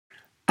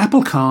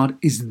Apple Card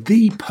is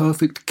the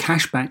perfect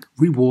cashback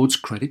rewards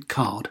credit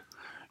card.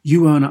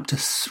 You earn up to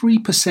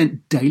 3%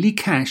 daily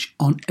cash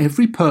on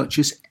every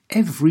purchase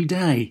every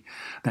day.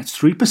 That's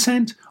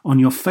 3% on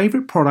your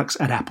favorite products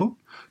at Apple,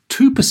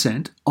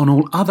 2% on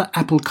all other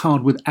Apple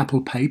Card with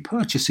Apple Pay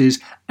purchases,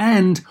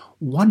 and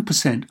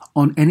 1%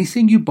 on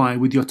anything you buy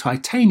with your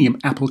titanium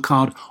Apple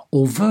Card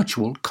or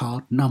virtual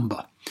card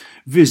number.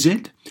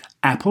 Visit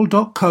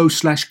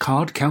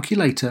apple.co/card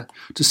calculator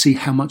to see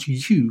how much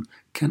you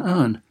can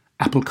earn.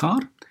 Apple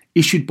Card,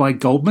 issued by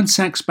Goldman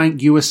Sachs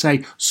Bank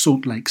USA,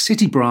 Salt Lake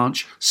City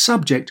branch,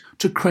 subject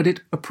to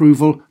credit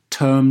approval.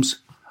 Terms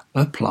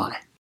apply.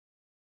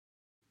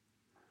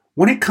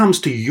 When it comes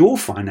to your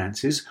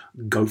finances,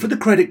 go for the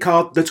credit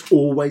card that's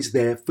always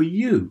there for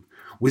you.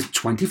 With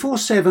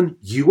 24/7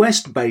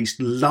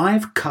 US-based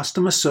live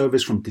customer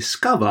service from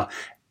Discover,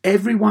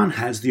 everyone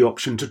has the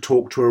option to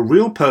talk to a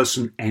real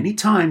person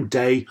anytime,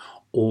 day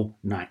or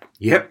night.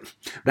 Yep,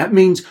 that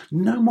means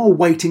no more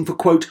waiting for,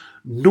 quote,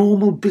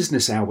 normal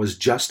business hours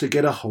just to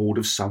get a hold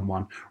of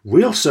someone.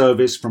 Real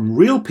service from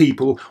real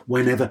people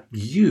whenever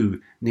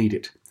you need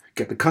it.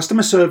 Get the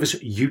customer service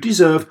you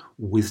deserve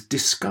with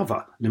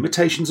Discover.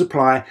 Limitations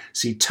apply.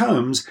 See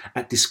terms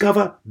at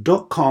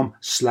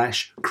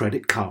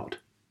discover.com/credit card.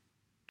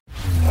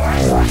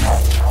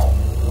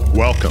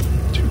 Welcome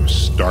to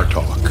Star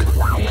Talk,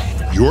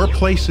 your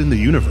place in the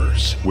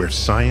universe where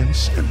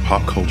science and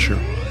pop culture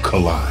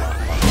collide.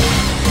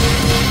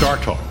 Star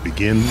Talk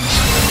begins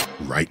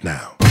right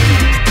now.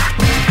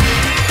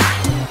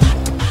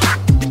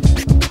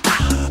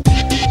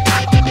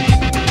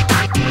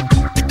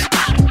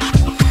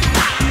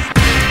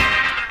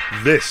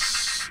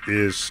 This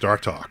is Star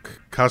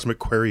Talk, Cosmic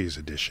Queries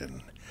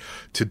edition.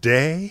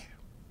 Today,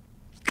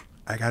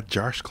 I got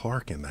Josh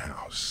Clark in the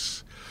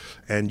house.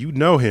 And you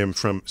know him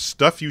from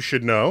Stuff You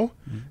Should Know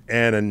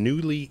and a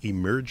newly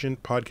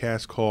emergent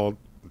podcast called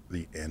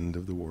The End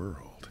of the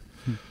World.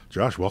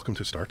 Josh, welcome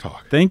to Star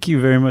Talk. Thank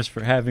you very much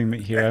for having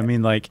me here. I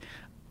mean,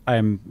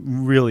 I'm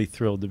really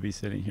thrilled to be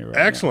sitting here right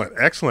now.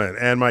 Excellent.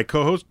 And my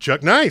co-host,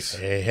 Chuck Nice.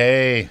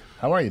 Hey.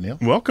 How are you, Neil?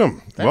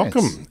 Welcome.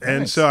 Thanks.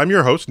 And so I'm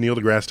your host, Neil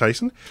deGrasse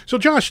Tyson. So,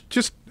 Josh,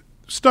 just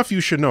Stuff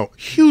You Should Know,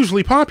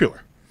 hugely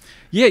popular.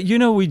 Yeah,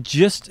 we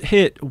just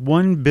hit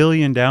 1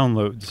 billion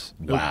downloads.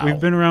 Wow.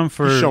 We've been around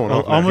for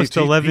almost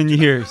 11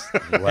 years.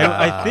 Wow. And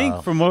I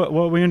think from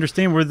what we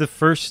understand, we're the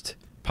first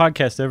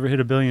podcast to ever hit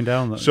 1 billion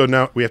downloads. So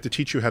now we have to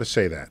teach you how to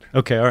say that.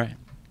 Okay, all right.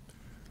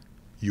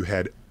 You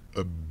had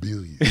 1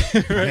 billion.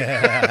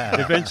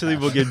 Eventually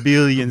we'll get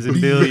billions and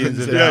billions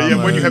of downloads.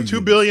 Yeah, when you have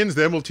 2 billions,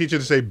 then we'll teach you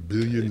to say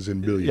billions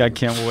and billions. Yeah, I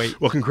can't wait.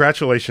 Well,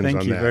 congratulations on that.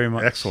 Thank you very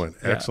much. Excellent.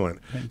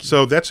 Thank you.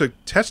 So that's a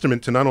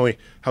testament to not only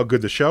how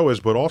good the show is,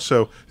 but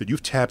also that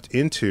you've tapped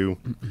into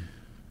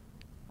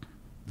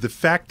the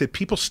fact that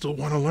people still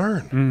want to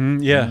learn. Mm-hmm,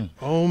 yeah.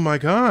 Oh, my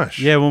gosh.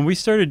 Yeah, when we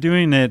started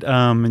doing it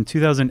in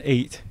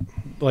 2008,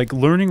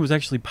 learning was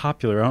actually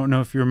popular. I don't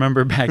know if you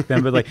remember back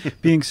then, but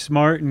being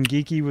smart and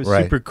geeky was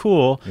super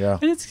cool. Yeah.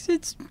 And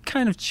it's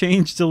kind of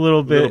changed a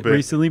little bit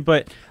recently,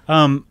 but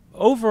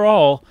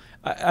overall,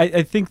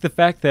 I think the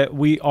fact that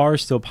we are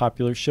still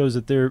popular shows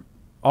that there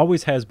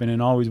always has been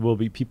and always will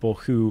be people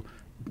who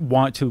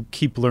want to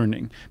keep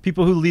learning.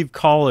 People who leave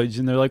college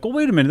and they're like, "Oh,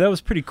 wait a minute, that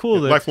was pretty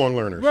cool." Lifelong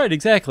learners. Right,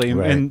 exactly.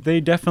 Right. And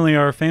they definitely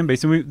are a fan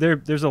base. And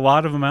there's a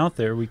lot of them out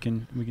there, we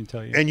can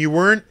tell you. And you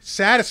weren't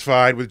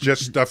satisfied with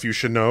just Stuff You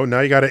Should Know. Now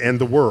you got to end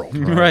the world.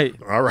 Right.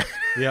 All right.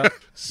 Yeah.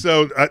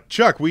 So,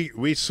 Chuck,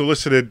 we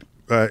solicited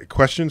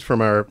questions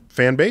from our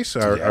fan base,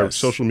 our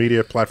social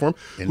media platform,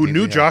 who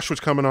knew Josh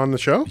was coming on the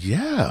show.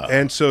 Yeah.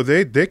 And so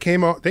they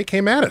came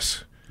at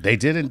us. They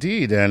did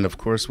indeed. And, of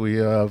course, we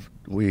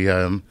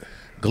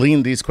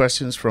gleaned these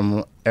questions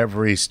from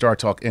every Star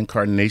Talk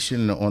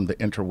incarnation on the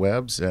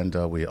interwebs. And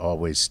we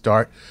always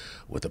start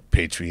with a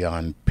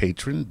Patreon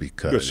patron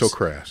because... You're so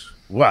crass.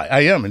 Well,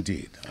 I am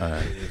indeed.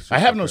 I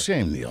have no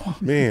shame, Neil.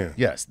 Man.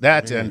 Yes,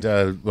 that and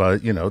the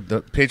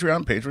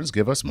Patreon patrons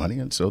give us money,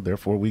 and so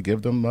therefore we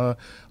give them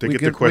They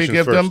get the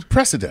questions them first.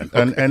 precedent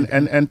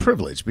and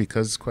privilege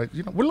because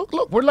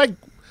we're like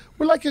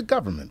your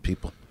government,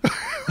 people.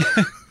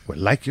 We're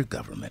like your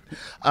government.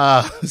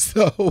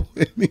 So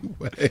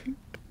anyway,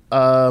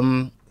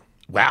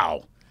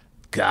 wow.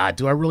 God,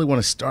 do I really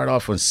want to start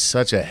off on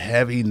such a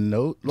heavy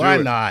note? Why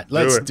not?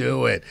 Let's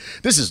do it.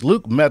 This is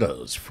Luke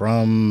Meadows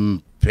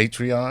from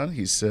Patreon.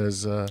 He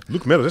says...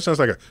 Luke Meadows, that sounds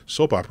like a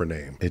soap opera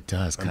name. It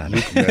does, kind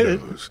Luke of.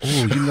 Meadows.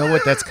 Oh, you know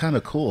what? That's kind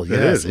of cool.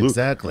 Yes, Luke,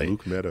 exactly.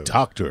 Luke Meadows.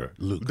 Dr.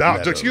 Luke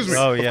Meadows. Excuse me.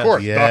 Oh, yeah. Of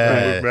course, Yeah.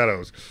 Dr. Luke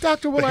Meadows.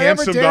 Doctor, will The I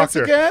ever handsome dance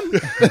doctor. again?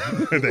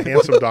 The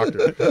handsome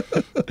doctor.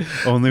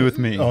 Only with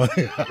me.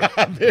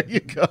 There you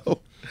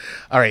go.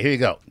 All right, here you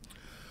go.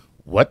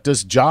 What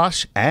does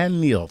Josh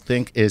and Neil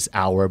think is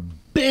our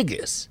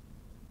biggest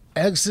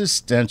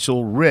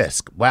existential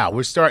risk? Wow,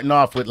 we're starting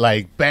off with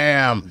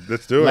bam.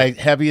 Let's do it.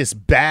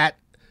 Heaviest bat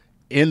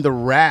in the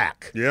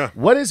rack. Yeah.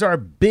 What is our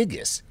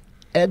biggest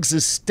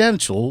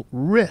existential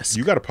risk?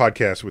 You got a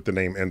podcast with the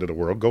name End of the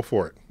World. Go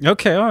for it.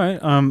 Okay, all right.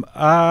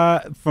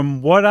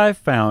 From what I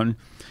found,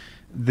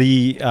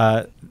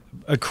 the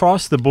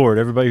across the board,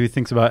 everybody who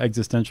thinks about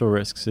existential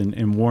risks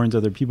and warns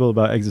other people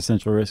about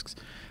existential risks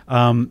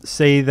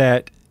say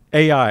that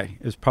AI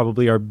is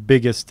probably our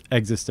biggest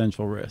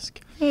existential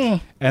risk.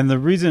 And the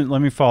reason,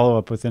 let me follow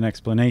up with an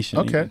explanation.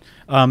 Okay.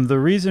 The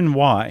reason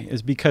why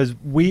is because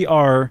we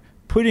are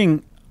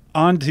putting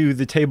onto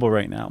the table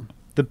right now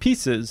the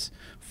pieces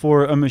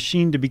for a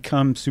machine to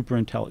become super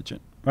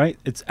intelligent, right?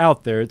 It's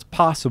out there. It's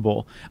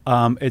possible.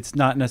 It's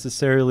not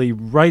necessarily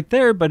right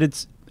there, but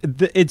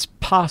it's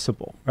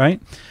possible, right?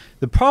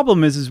 The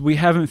problem is we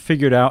haven't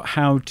figured out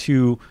how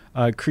to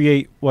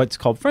create what's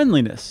called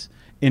friendliness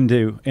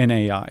into an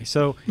AI.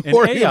 So an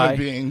or AI, human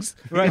beings.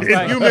 right?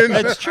 Humans.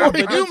 That's true. Or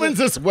but that's humans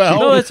as well.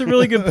 no, that's a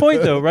really good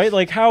point, though, right?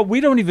 Like how we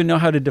don't even know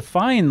how to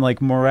define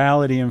like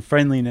morality and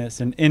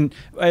friendliness. And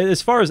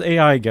as far as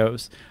AI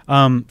goes,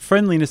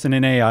 friendliness in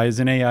an AI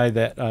is an AI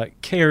that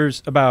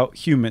cares about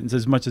humans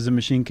as much as a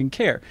machine can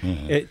care.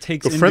 It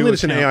takes into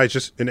friendliness in account- AI is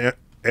just an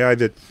AI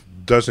that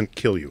doesn't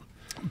kill you.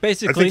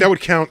 Basically, I think that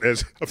would count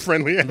as a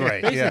friendly AI.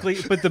 Right. Basically,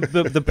 but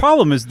the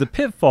problem is the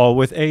pitfall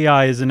with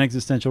AI as an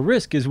existential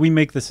risk is we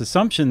make this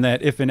assumption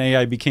that if an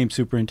AI became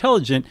super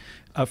intelligent,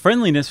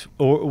 friendliness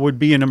would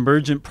be an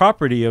emergent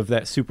property of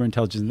that super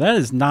intelligence. That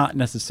is not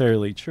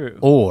necessarily true.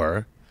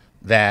 Or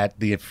that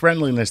the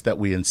friendliness that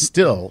we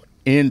instill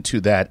into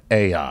that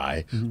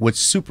AI would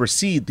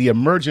supersede the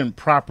emergent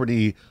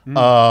property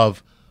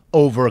of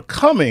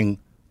overcoming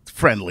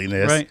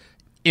friendliness Right.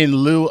 in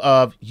lieu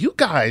of you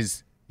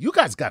guys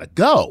got to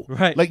go.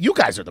 Right. Like you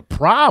guys are the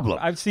problem.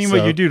 I've seen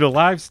what you do to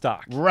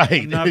livestock.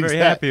 Right. I'm not very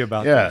exact- happy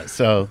about yeah, that.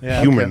 So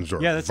Yeah. Humans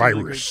are Yeah, that's a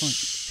really great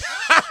virus.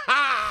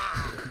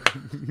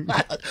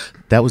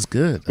 that was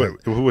good. Wait,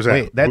 who was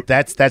that? Wait,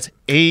 that's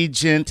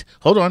Agent.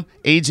 Hold on,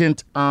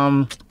 Agent. They're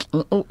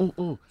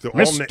all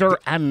Mr.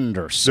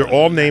 Anderson. They're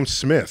all named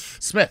Smith.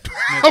 Smith.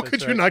 How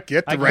could you not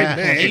get the right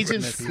Yeah, name?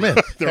 Agent Smith.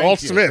 They're Thank all you.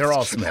 Smiths. They're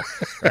all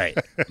Smith. Right.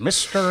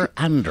 Mr.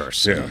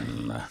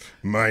 Anderson.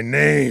 My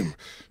name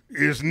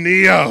is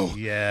Neo.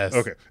 Yes.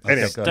 Okay.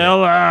 Anyway, go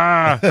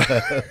ahead. Stella.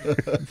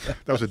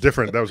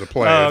 that was a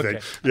play, Oh, I think.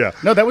 okay. Yeah.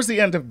 No, that was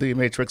the end of the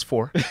Matrix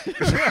 4.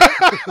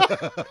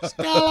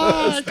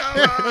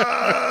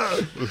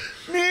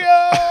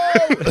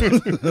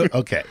 Neo.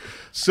 Okay.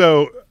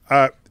 So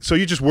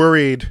you just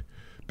worried,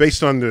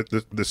 based on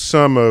the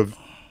sum of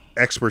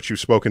experts you've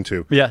spoken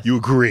to, Yes. you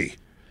agree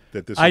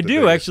that this is I the do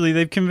biggest. actually.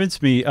 They've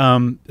convinced me.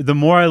 The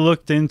more I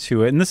looked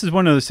into it, and this is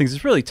one of those things.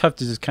 It's really tough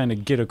to just kind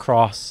of get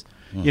across,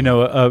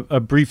 a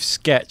brief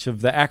sketch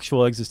of the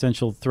actual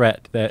existential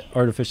threat that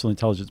artificial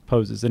intelligence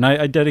poses. And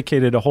I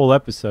dedicated a whole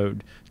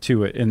episode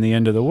to it in The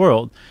End of the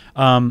World.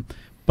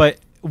 But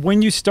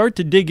when you start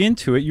to dig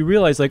into it, you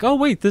realize like, oh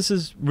wait, this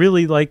is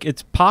really like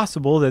it's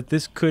possible that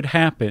this could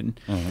happen.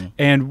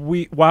 And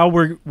while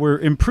we're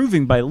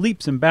improving by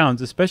leaps and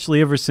bounds,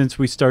 especially ever since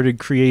we started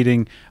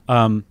creating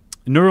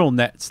neural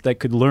nets that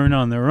could learn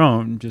on their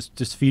own,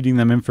 just feeding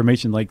them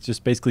information, like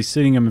just basically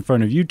sitting them in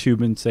front of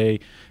YouTube and say,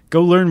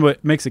 go learn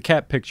what makes a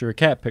cat picture,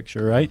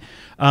 right?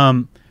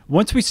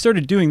 Once we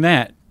started doing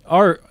that,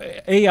 our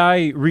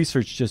AI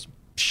research just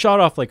shot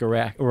off like a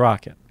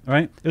rocket.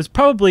 Right? It was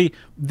probably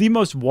the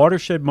most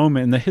watershed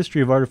moment in the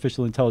history of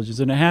artificial intelligence,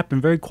 and it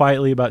happened very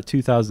quietly about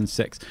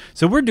 2006.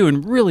 So we're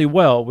doing really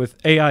well with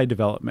AI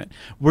development.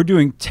 We're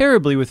doing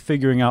terribly with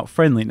figuring out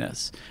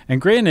friendliness. And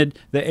granted,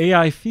 the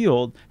AI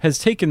field has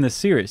taken this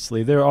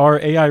seriously. There are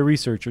AI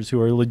researchers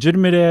who are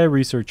legitimate AI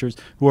researchers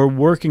who are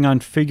working on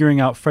figuring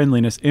out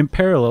friendliness in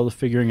parallel to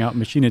figuring out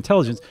machine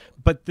intelligence,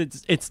 but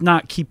it's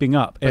not keeping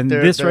up. And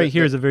this right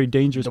here is a very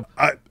dangerous...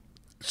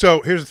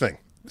 So here's the thing.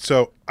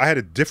 So I had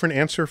a different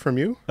answer from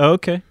you Oh,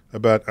 okay.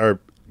 about our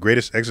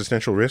greatest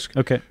existential risk.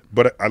 Okay.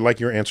 But I like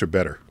your answer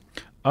better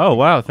Oh,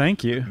 wow.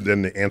 Thank you.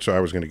 than the answer I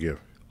was going to give.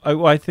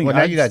 I think Well,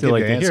 now I'd you got to still give like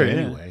your to answer hear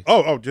it. anyway.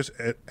 Oh, just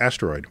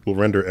asteroid will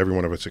render every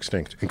one of us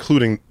extinct,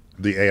 including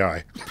the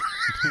AI.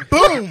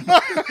 Boom!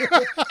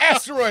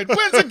 Asteroid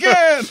wins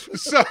again!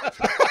 So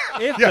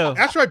If, yeah, though,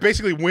 asteroid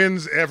basically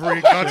wins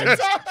every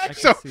contest.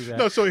 So see that.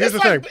 no, so here's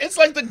It's the like, thing. it's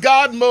like the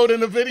God mode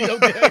in a video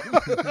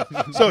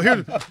game. So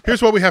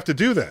here's what we have to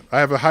do then. I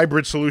have a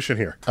hybrid solution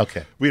here.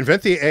 Okay. We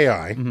invent the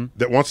AI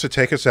that wants to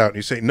take us out, and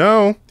you say,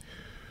 no,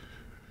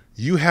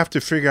 you have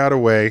to figure out a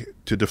way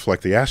to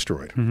deflect the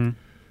asteroid.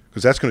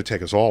 Because that's going to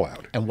take us all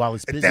out. And while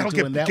it's busy That'll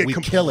doing get that, we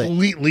kill it.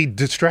 completely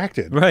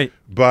distracted Right.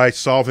 by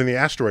solving the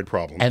asteroid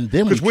problem. And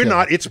then we because we're kill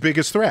not it. its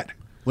biggest threat.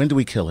 When do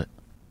we kill it?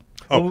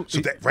 Oh, so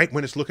that right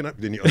when it's looking up,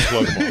 then you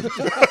unplug them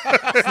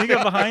all. sneak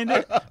up behind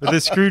it with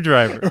a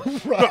screwdriver.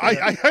 No,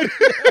 I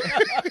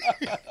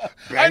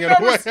bang it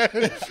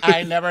away.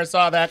 I never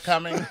saw that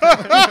coming.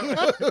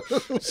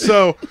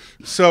 So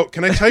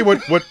can I tell you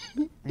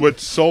what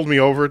sold me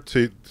over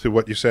to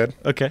what you said?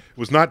 Okay. It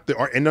was not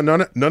and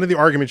none of the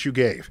arguments you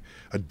gave.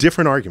 A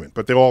different argument,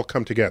 but they all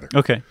come together.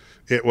 Okay.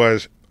 It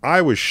was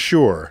I was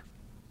sure.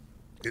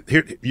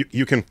 Here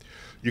you can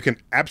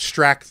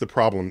abstract the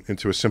problem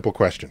into a simple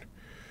question,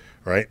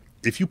 right?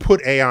 If you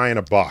put AI in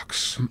a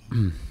box,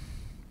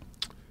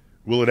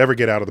 will it ever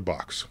get out of the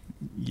box?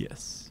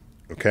 Yes.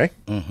 Okay.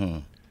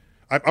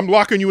 I'm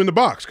locking you in the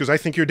box because I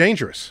think you're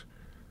dangerous.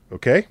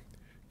 Okay?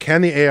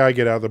 Can the AI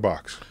get out of the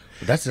box?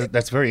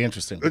 That's very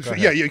interesting. Go ahead.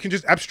 Yeah, you can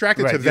just abstract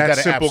it Right, to you that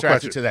gotta simple abstract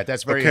question. it to that.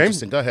 That's very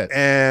interesting. Go ahead.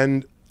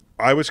 And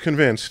I was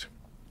convinced,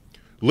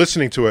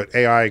 listening to an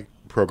AI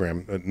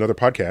program, another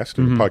podcast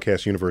in the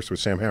podcast universe with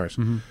Sam Harris,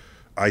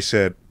 I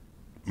said,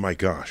 my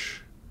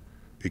gosh,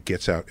 it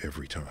gets out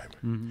every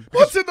time.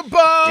 What's in the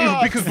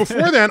box? Because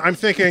before then, I'm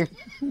thinking,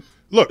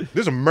 look,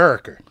 this is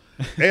America.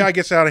 AI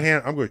gets out of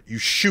hand, I'm going, you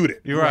shoot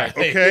it. You're right.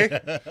 Okay?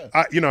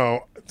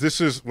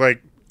 This is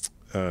like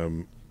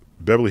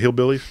Beverly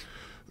Hillbillies.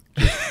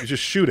 You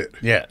just shoot it.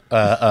 Yeah. Any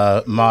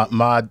of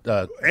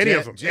them. Any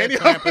of them.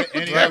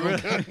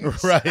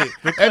 Right.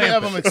 Any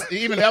of them.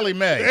 Even Ellie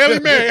Mae. Ellie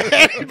Mae.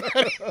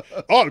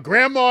 Oh,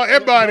 grandma,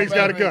 everybody's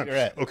got a gun.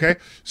 Right. Okay?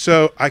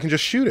 So I can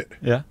just shoot it.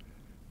 Yeah.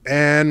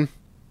 And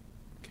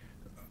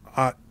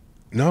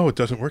no, it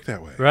doesn't work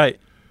that way. Right.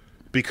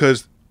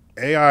 Because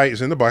AI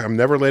is in the box. I'm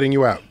never letting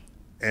you out.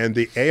 And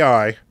the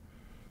AI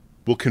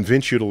will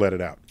convince you to let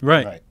it out.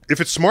 Right. Right. If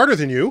it's smarter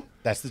than you,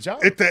 That's the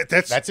job.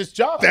 that's its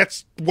job.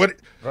 That's what.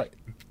 Right.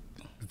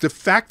 The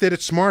fact that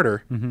it's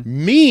smarter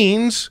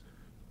means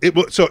it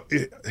will. So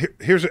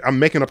here's. I'm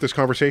making up this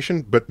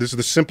conversation, but this is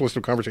the simplest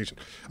of conversation.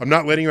 I'm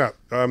not letting you out,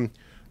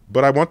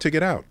 but I want to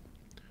get out.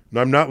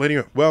 No, I'm not letting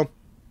you out. Well,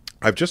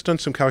 I've just done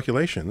some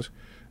calculations,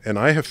 and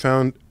I have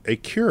found a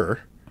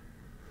cure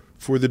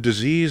for the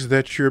disease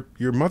that your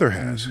mother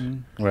has.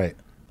 Right.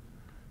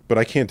 But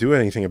I can't do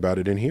anything about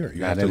it in here.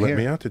 You Not have to in let here.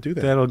 me out to do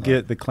that. That'll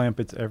get the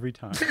Clampets every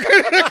time.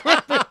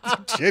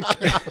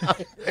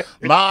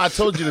 Ma, I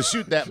told you to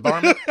shoot that,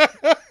 Barman.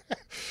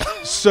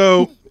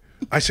 So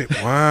I say,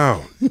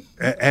 wow.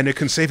 And it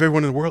can save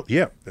everyone in the world?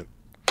 Yeah.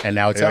 And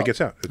now it's AI out.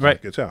 gets out.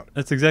 Right. Gets out.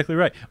 That's exactly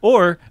right.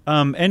 Or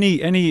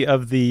any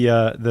of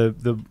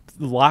the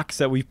locks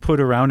that we've put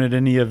around it,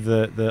 any of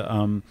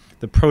the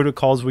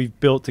protocols we've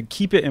built to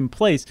keep it in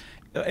place.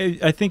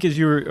 I think, as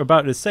you were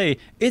about to say,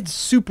 it's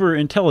super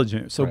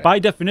intelligent. So by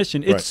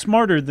definition, it's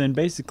smarter than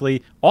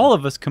basically all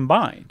of us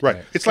combined.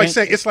 Right. It's like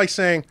saying. It's like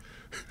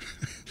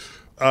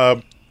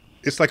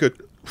a.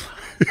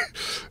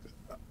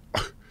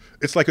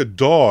 It's like a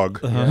dog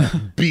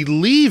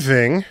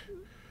believing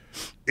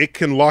it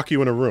can lock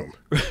you in a room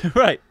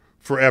Right.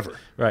 forever.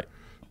 Right.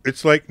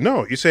 It's like,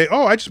 no. You say,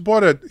 oh, I just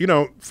bought a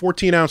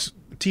 14-ounce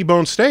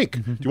T-bone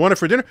steak. Do you want it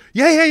for dinner?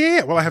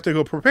 Yeah. Well, I have to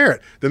go prepare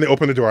it. Then they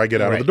open the door. I get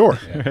out of the door.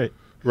 Right.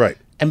 Right.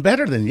 And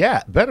better than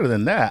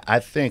that, I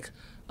think.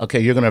 Okay,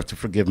 you're gonna have to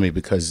forgive me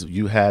because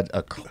you had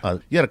a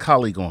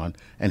colleague on,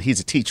 and he's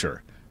a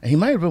teacher, and he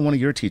might have been one of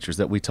your teachers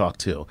that we talked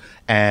to,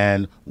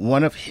 and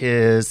one of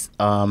his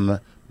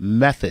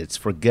methods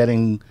for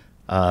getting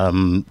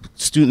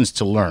students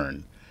to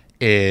learn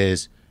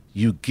is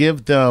you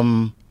give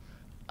them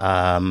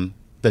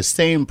the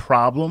same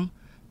problem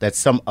that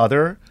some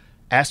other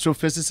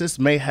astrophysicists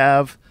may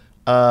have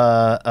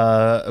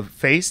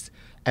faced,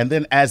 and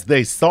then as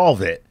they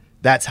solve it,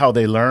 that's how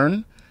they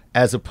learn,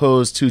 as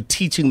opposed to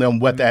teaching them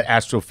what that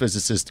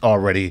astrophysicist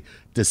already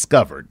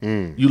discovered.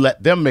 You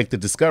let them make the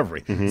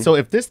discovery. So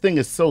if this thing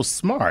is so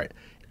smart,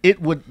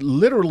 it would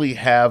literally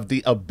have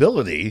the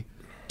ability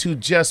to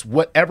just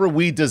whatever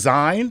we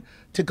design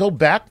to go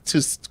back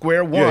to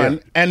square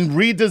one and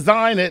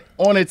redesign it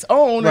on its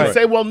own and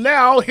say, well,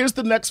 now here's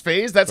the next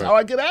phase. That's how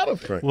I get out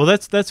of it. Right. Well,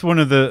 that's one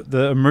of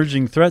the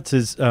emerging threats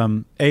is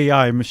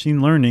AI,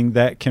 machine learning,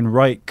 that can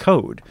write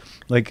code.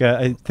 Like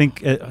I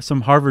think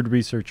some Harvard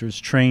researchers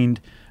trained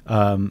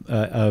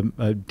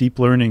a deep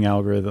learning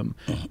algorithm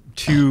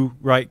to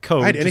write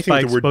code. I had just anything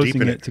by with the word deep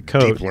exposing in it it. to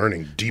code. Deep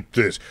learning, deep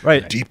this,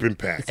 deep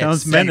impact.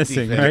 Sounds Exciting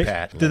menacing, deep right?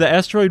 impact. Did the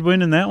asteroid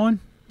win in that one?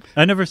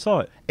 I never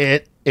saw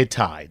it. It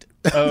tied.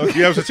 Yeah,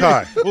 it was a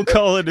tie. We'll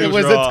call it. It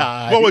was a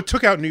tie. Well, it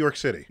took out New York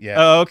City. Yeah.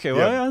 Oh, okay.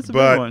 Well, yeah, that's a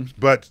big one.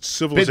 But Big win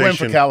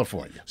civilization, for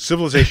California.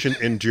 civilization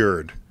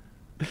endured.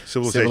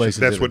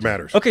 Civilization. That's what did.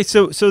 matters. Okay,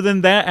 so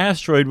then that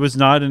asteroid was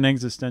not an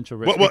existential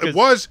risk. Well, it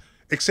was,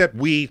 except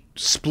we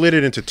split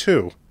it into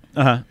two,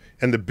 and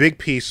the big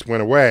piece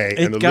went away,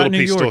 and the It got little New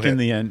piece still York hit. in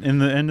the end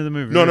of the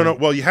movie. No. right?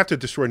 Well, you have to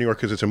destroy New York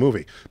because it's a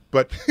movie,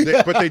 but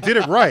they did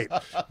it right.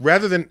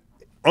 Rather than,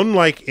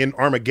 unlike in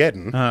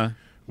Armageddon,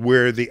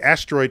 where the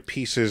asteroid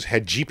pieces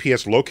had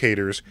GPS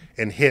locators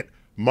and hit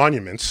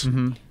monuments.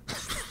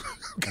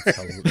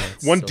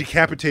 One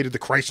decapitated the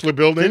Chrysler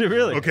Building. Did it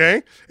really?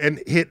 Okay,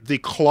 and hit the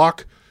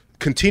clock.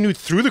 Continued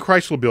through the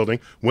Chrysler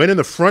Building, went in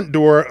the front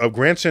door of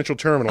Grand Central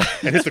Terminal,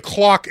 and hit the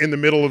clock in the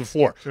middle of the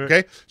floor.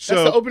 Okay, so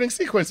That's the opening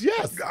sequence.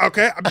 Yes.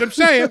 okay, I'm just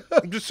saying.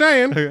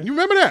 You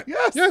remember that?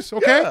 Yes.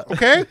 Okay. Yeah.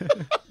 Okay.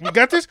 We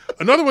got this.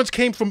 Another one's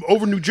came from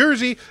over New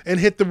Jersey and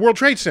hit the World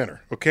Trade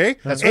Center. Okay.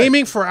 That's right.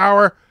 Aiming for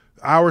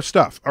our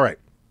stuff. All right.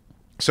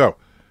 So,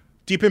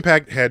 Deep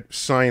Impact had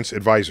science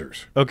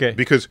advisors. Okay.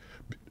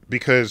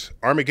 Because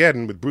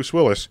Armageddon with Bruce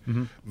Willis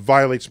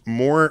violates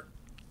more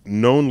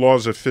known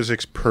laws of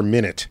physics per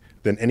minute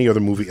than any other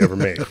movie ever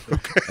made.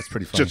 Okay? That's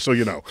pretty funny. Just so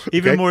you know.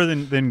 Even Okay? more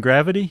than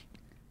Gravity.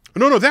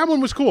 No, that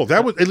one was cool.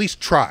 That was at least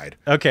tried.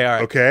 Okay, all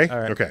right. Okay. All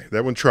right. Okay.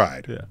 That one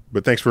tried. Yeah.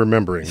 But thanks for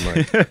remembering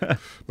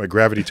my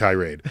Gravity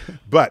tirade.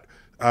 But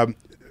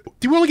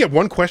Do we only get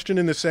one question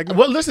in this segment?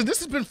 Well, listen, this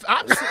has been.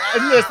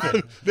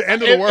 Listen, the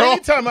end of the world.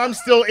 Anytime I'm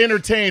still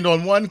entertained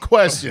on one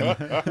question,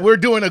 we're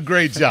doing a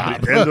great job.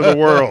 The end of the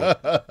world.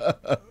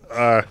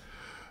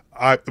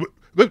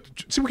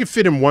 See if we can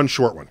fit in one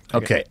short one.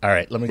 Okay, all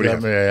right.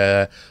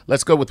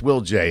 Let's go with Will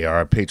J,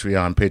 our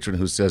Patreon patron,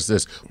 who says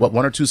this: what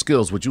 1 or 2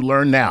 skills would you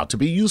learn now to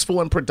be useful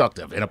and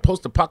productive in a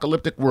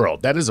post-apocalyptic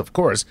world? That is, of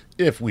course,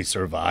 if we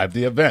survive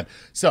the event.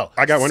 So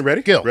I got one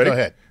ready. Skill. Ready? Go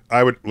ahead.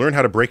 I would learn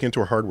how to break into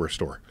a hardware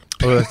store.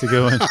 Oh, that's a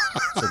good one.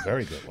 It's a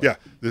very good one. Yeah,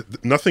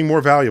 nothing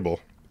more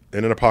valuable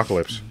in an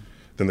apocalypse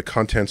than the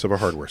contents of a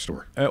hardware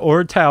store.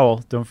 Or a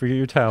towel. Don't forget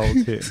your towel,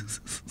 too.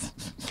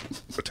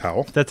 A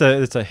towel? That's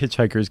a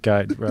Hitchhiker's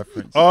Guide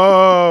reference.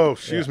 Oh,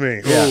 excuse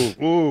me. Yeah.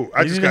 Ooh.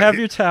 You need to have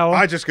your towel.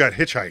 I just got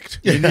hitchhiked.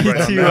 You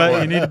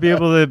need to be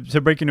able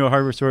to break into a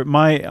hardware store.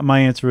 My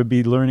answer would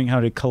be learning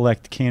how to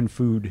collect canned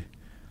food.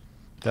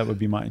 That would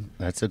be mine.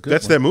 That's a good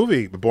That's one. that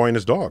movie, The Boy and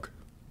His Dog.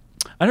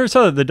 I never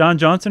saw the Don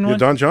Johnson one. Yeah,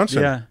 Don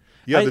Johnson. Yeah.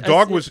 Yeah, the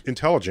dog was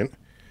intelligent,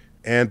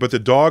 but the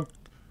dog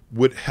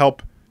would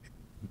help.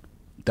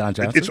 Don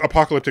Johnson? It's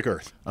apocalyptic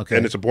Earth. Okay.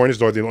 And it's a boy and his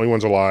dog, the only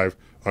ones alive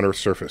on Earth's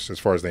surface, as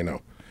far as they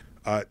know.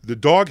 The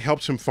dog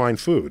helps him find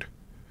food,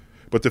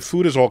 but the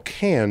food is all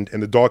canned,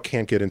 and the dog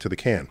can't get into the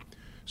can.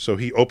 So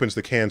he opens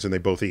the cans, and they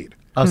both eat.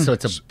 Oh, so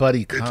it's a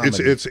buddy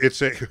comedy.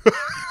 It's a.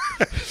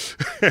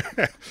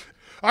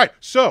 All right,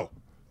 so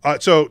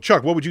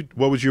Chuck, what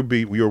would you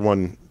be your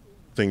one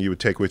thing you would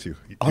take with you?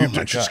 Oh my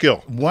God.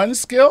 Skill. One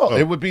skill,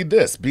 it would be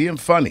this: being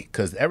funny,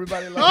 because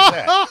everybody loves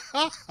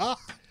that.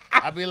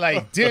 I'd be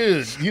like,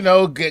 dude,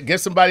 get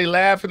somebody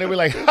laughing. They'd be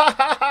like, ha,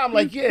 ha, ha. I'm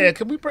like, yeah,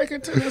 can we break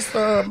into this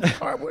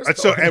hardware store?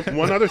 So, and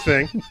one other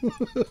thing.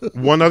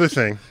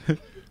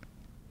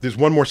 There's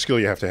one more skill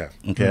you have to have.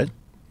 Okay.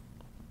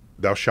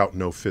 Thou shalt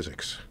know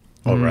physics.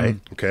 All right.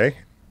 Okay?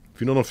 If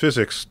you don't know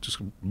physics, just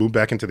move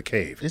back into the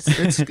cave.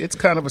 It's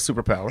kind of a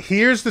superpower.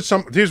 Here's the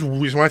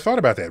reason why I thought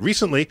about that.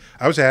 Recently,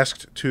 I was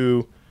asked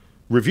to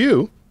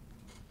review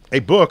a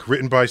book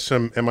written by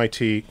some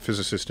MIT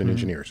physicists and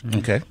engineers.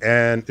 Okay.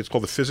 And it's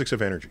called The Physics of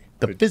Energy.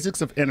 The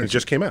Physics of Energy. It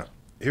just came out.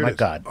 Here My it is.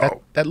 God,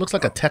 that looks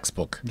like a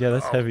textbook. Yeah,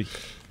 that's heavy.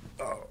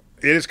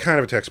 It is kind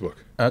of a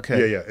textbook.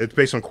 Okay. Yeah. It's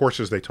based on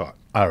courses they taught.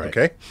 All right.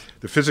 Okay.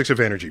 The Physics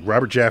of Energy.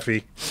 Robert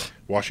Jaffe,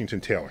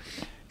 Washington Taylor.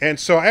 And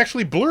so I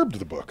actually blurbed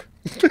the book.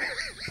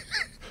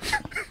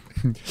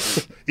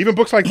 Even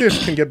books like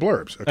this can get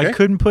blurbs. Okay. I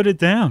couldn't put it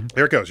down.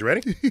 There it goes. You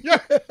ready? Yeah.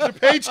 The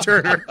page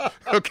turner.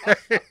 Okay.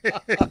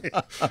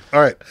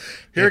 All right.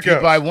 Here it goes.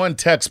 You buy one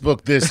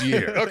textbook this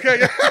year.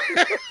 Okay.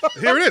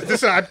 Here it is.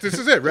 This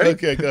is it. Ready?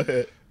 Okay, go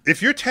ahead.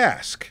 If your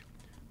task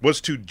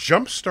was to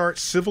jumpstart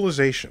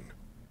civilization,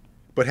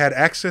 but had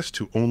access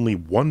to only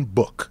one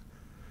book,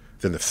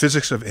 then The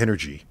Physics of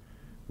Energy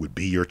would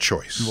be your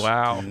choice.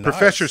 Wow. Nice.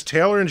 Professors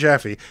Taylor and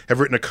Jaffe have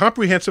written a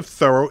comprehensive,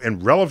 thorough,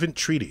 and relevant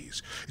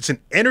treatise. It's an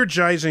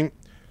energizing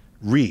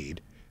read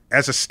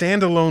as a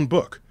standalone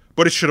book,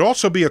 but it should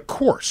also be a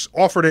course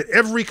offered at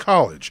every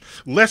college,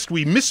 lest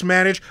we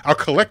mismanage our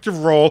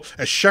collective role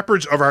as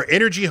shepherds of our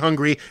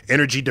energy-hungry,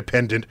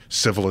 energy-dependent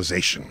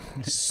civilization.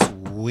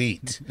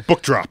 Sweet.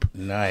 Book drop.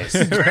 Nice.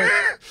 Now,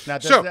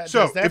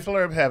 does that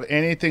blurb have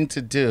anything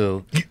to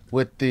do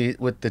with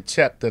the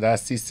check that I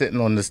see sitting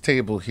on this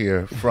table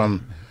here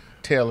from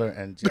Taylor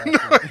and Jaffe?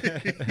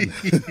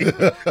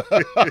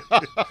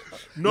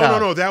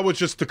 No. That was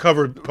just to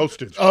cover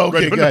postage. Oh,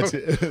 okay, Right,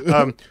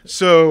 gotcha.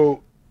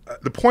 So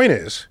the point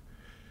is,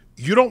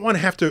 you don't want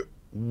to have to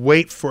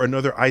wait for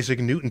another Isaac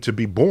Newton to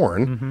be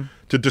born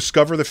to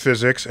discover the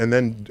physics, and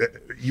then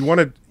you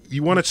want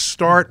to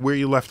start where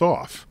you left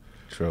off.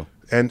 True.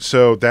 And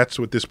so that's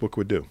what this book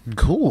would do.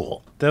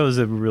 Cool. That was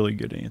a really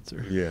good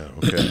answer. Yeah.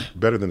 Okay.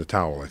 Better than the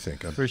towel, I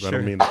think. For I sure.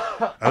 don't mean.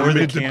 I Or don't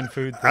the mean canned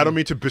food I don't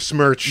mean to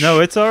besmirch.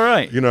 No, it's all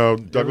right.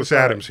 Douglas all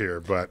right. Adams here,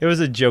 but It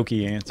was a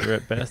jokey answer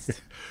at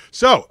best.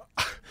 so.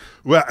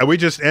 Well, we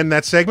just end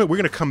that segment. We're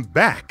going to come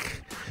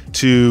back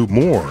to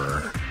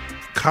more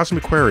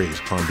cosmic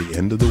queries on the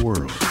end of the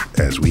world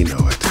as we know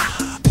it.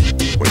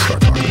 When Star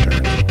Talk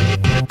returns.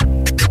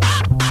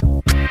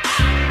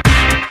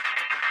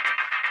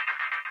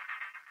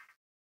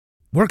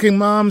 Working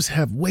moms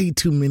have way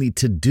too many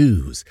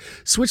to-dos.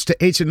 Switch to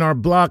H&R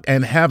Block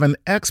and have an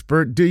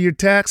expert do your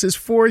taxes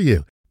for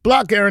you.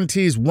 Block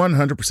guarantees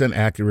 100%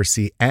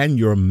 accuracy and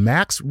your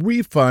max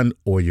refund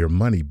or your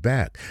money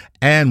back.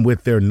 And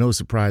with their no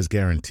surprise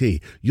guarantee,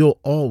 you'll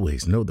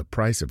always know the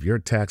price of your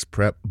tax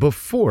prep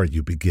before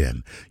you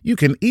begin. You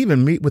can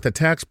even meet with a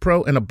tax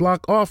pro in a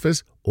Block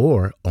office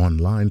or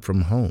online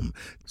from home.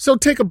 So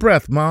take a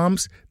breath,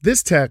 moms.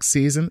 This tax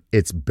season,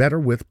 it's better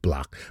with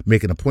Block.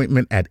 Make an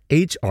appointment at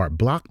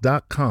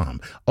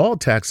hrblock.com. All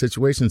tax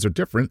situations are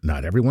different.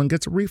 Not everyone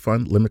gets a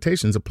refund.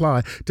 Limitations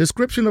apply.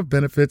 Description of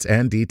benefits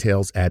and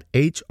details at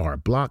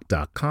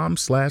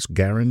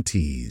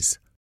hrblock.com/guarantees.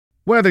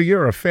 Whether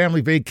you're a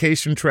family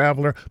vacation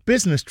traveler,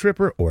 business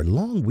tripper, or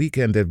long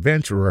weekend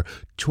adventurer,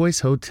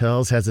 Choice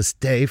Hotels has a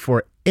stay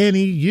for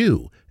any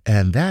you.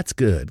 And that's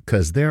good,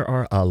 because there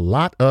are a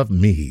lot of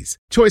me's.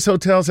 Choice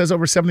Hotels has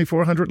over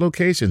 7,400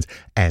 locations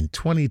and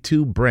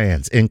 22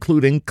 brands,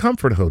 including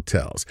Comfort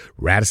Hotels,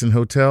 Radisson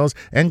Hotels,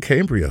 and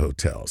Cambria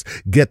Hotels.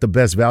 Get the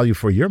best value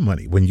for your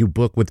money when you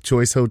book with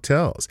Choice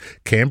Hotels.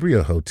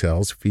 Cambria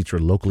Hotels feature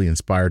locally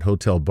inspired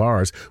hotel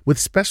bars with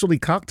specialty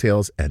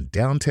cocktails and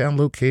downtown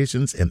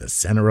locations in the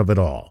center of it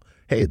all.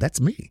 Hey,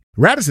 that's me.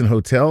 Radisson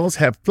Hotels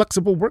have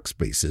flexible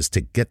workspaces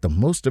to get the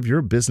most of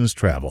your business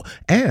travel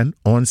and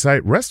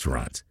on-site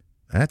restaurants.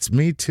 That's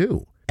me,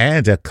 too.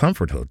 And at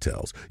Comfort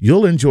Hotels,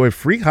 you'll enjoy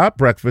free hot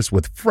breakfast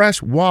with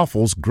fresh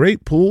waffles,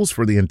 great pools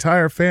for the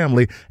entire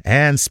family,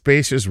 and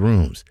spacious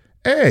rooms.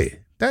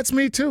 Hey, that's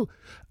me, too.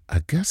 I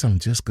guess I'm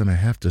just going to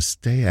have to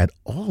stay at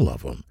all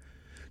of them.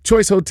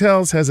 Choice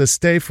Hotels has a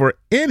stay for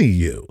any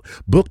you.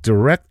 Book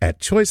direct at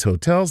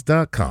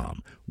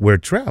choicehotels.com, where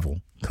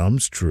travel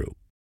comes true.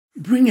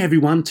 Bring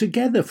everyone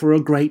together for a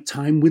great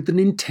time with the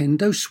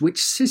Nintendo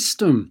Switch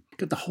system.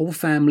 Get the whole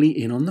family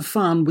in on the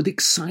fun with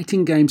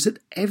exciting games that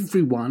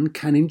everyone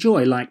can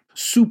enjoy, like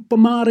Super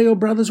Mario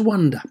Bros.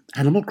 Wonder,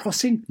 Animal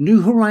Crossing,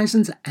 New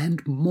Horizons,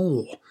 and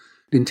more.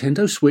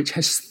 Nintendo Switch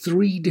has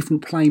 3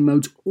 different play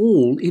modes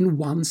all in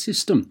one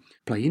system.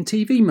 Play in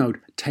TV mode,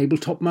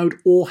 tabletop mode,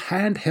 or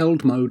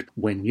handheld mode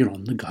when you're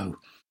on the go.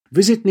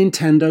 Visit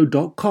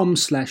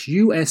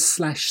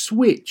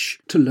nintendo.com/US/Switch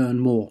to learn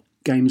more.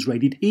 Games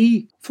rated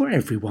E for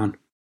everyone.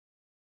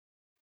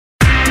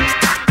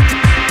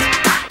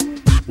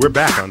 We're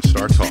back on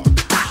Star Talk.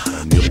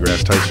 I'm Neil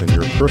deGrasse Tyson,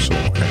 your personal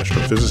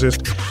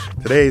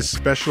astrophysicist. Today's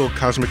special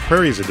Cosmic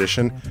Queries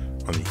edition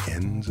on the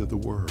ends of the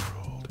world.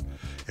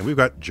 And we've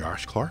got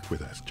Josh Clark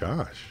with us.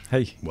 Josh.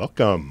 Hey.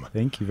 Welcome.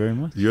 Thank you very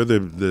much. You're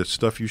the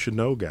Stuff You Should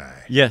Know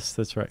guy. Yes,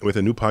 that's right. With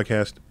a new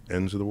podcast,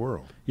 Ends of the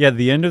World. Yeah,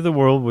 The End of the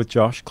World with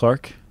Josh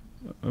Clark.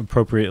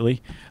 Appropriately.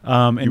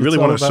 And you really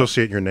want to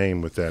associate your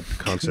name with that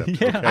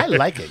concept. Yeah. Okay. I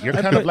like it. You're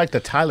kind of like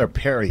the Tyler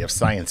Perry of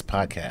science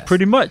podcast.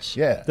 Pretty much.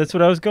 Yeah. That's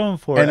what I was going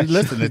for. And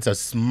listen, it's a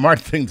smart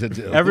thing to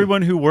do.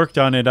 Everyone who worked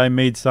on it, I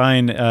made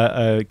sign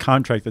a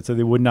contract that said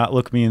they would not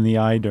look me in the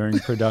eye during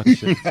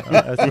production. So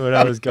that's what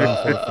I was going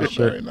for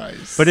sure. Very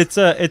nice. But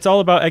it's all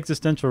about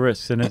existential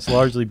risks, and it's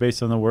largely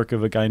based on the work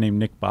of a guy named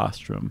Nick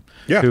Bostrom,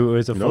 who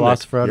is a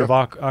philosopher out of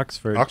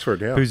Oxford.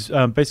 Who's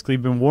basically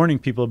been warning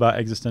people about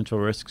existential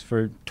risks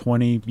for 20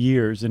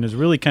 years and has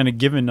really kind of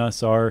given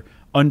us our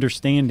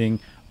understanding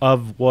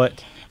of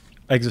what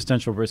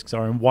existential risks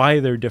are and why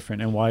they're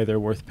different and why they're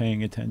worth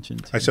paying attention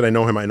to. I said I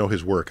know him. I know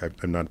his work.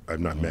 I've not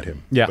met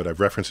him. Yeah. But I've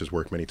referenced his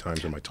work many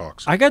times in my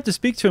talks. I got to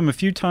speak to him a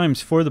few times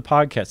for the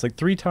podcast, like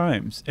 3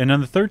 times. And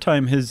on the 3rd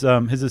time, his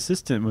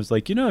assistant was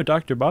like,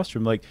 Dr.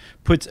 Bostrom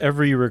puts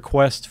every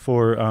request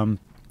for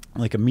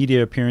like a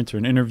media appearance or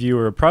an interview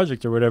or a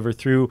project or whatever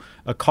through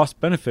a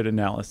cost-benefit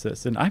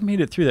analysis. And I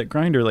made it through that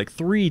grinder like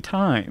 3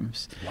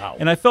 times. Wow.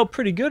 And I felt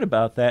pretty good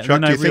about that. Chuck,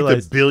 and do then you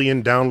think the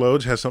billion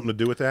downloads has something to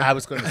do with that? I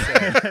was going to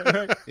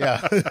say.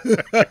 Yeah.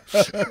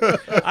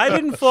 I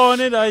didn't fall on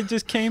it. I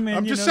just came in,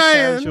 I'm just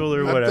saying. casual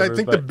or whatever. I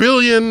think the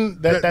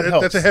billion, that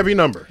helps. that's a heavy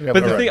number. Yeah,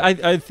 But the thing,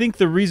 I think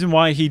the reason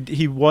why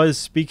he was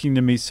speaking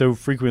to me so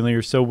frequently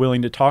or so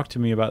willing to talk to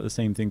me about the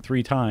same thing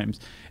 3 times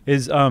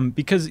is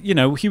because,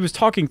 he was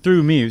talking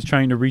through me. He was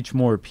trying to reach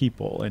more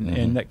people,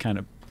 and that kind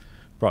of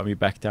brought me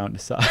back down to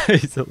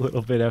size a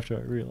little bit after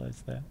I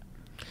realized that.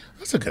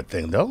 That's a good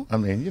thing, though. I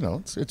mean,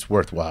 it's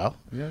worthwhile.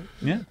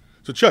 Yeah.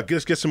 So, Chuck,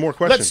 let's get some more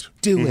questions. Let's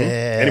do it.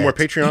 Any more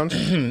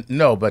Patreons?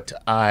 No, but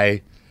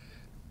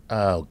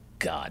oh,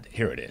 God,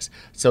 here it is.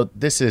 So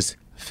this is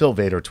Phil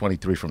Vader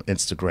 23 from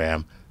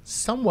Instagram.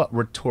 Somewhat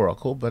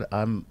rhetorical, but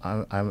I'm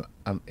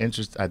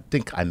interested. I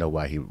think I know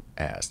why he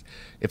asked.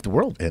 If the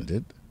world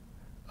ended,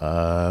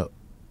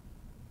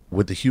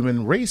 would the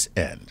human race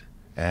end?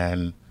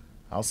 And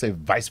I'll say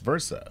vice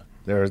versa.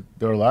 There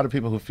are a lot of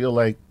people who feel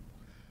like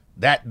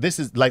that this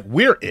is like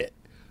we're it.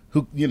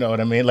 Who, you know what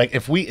I mean? Like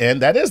if we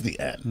end, that is the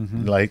end.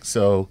 Mm-hmm. Like,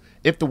 so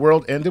if the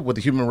world ended, would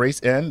the human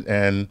race end?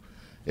 And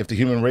if the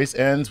human race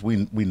ends,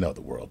 we know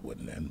the world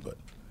wouldn't end, but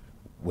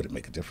would it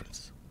make a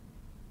difference?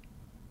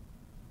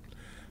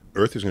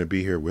 Earth is going to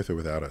be here with or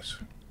without us.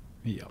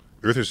 Yeah.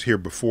 Earth is here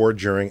before,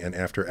 during, and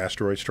after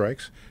asteroid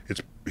strikes.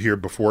 It's here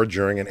before,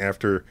 during, and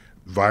after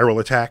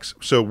viral attacks.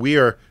 So we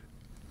are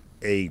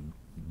a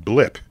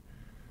blip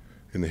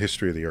in the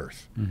history of the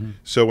Earth. Mm-hmm.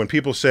 So when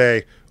people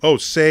say, oh,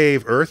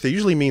 save Earth, they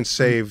usually mean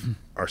save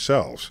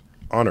ourselves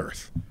on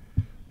Earth.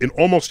 In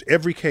almost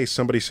every case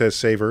somebody says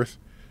save Earth,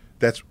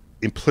 that's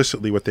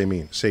implicitly what they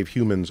mean, save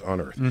humans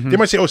on Earth. Mm-hmm. They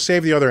might say, oh,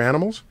 save the other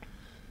animals.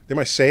 They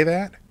might say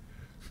that,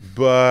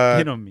 but...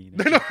 They don't mean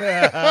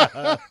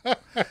it.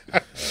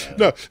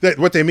 No,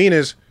 what they mean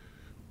is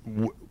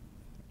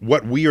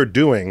what we are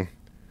doing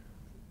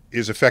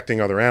is affecting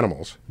other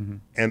animals, mm-hmm.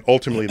 and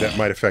ultimately that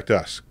might affect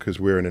us because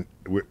we're in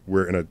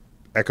an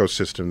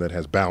ecosystem that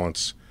has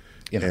balance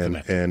and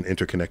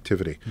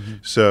interconnectivity. Mm-hmm.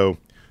 So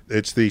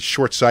it's the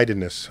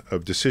short-sightedness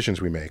of decisions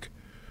we make.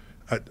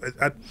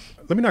 Let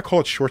me not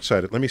call it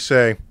short-sighted. Let me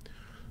say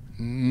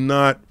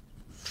not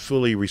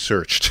fully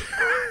researched.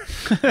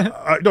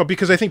 No,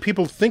 because I think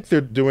people think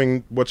they're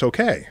doing what's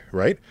okay,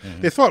 right?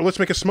 They thought, let's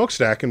make a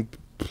smokestack and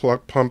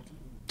pump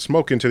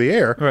smoke into the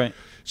air, Right.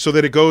 so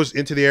that it goes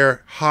into the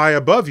air high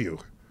above you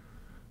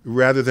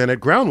rather than at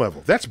ground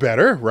level. That's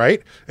better,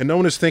 right? And no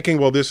one is thinking,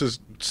 well, this is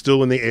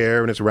still in the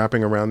air and it's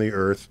wrapping around the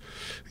earth.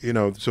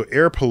 So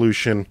air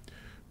pollution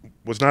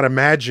was not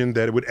imagined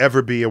that it would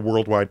ever be a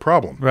worldwide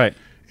problem. Right.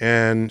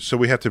 And so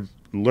we had to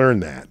learn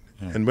that.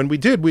 And when we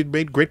did, we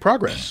made great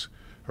progress,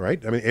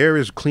 right? I mean, air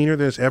is cleaner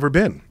than it's ever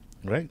been.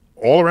 Right.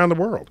 All around the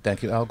world.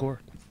 Thank you, Al Gore.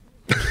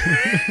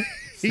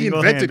 He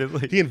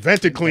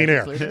invented clean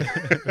air.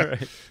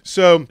 Right.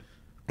 So,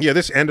 yeah,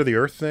 this end of the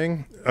earth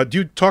thing. Do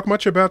you talk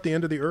much about the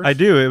end of the earth? I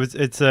do.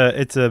 It's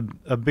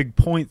a big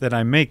point that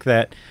I make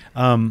that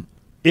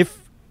if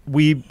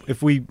we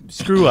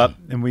screw up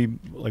and we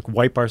like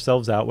wipe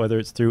ourselves out, whether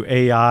it's through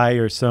AI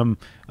or some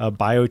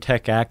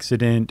biotech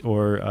accident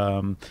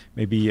or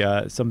maybe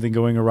something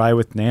going awry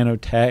with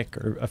nanotech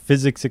or a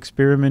physics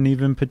experiment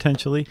even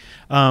potentially.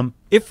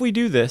 If we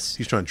do this...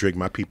 He's trying to drag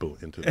my people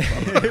into the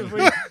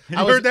problem. You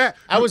heard that?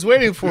 I was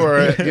waiting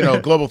for,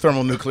 global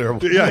thermonuclear.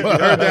 Yeah, you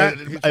heard that?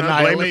 He's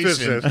trying to blame the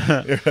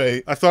physicist.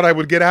 Right. I thought I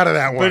would get out of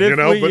that one,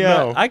 but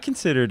no. I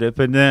considered it,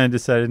 but then I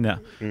decided no.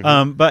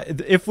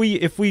 But if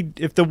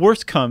the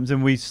worst comes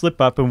and we slip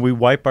up and we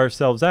wipe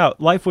ourselves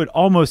out, life would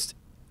almost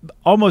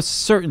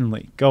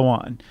certainly go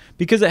on,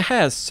 because it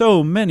has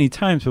so many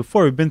times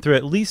before. We've been through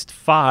at least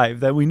 5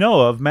 that we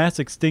know of mass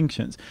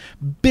extinctions,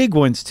 big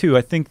ones too.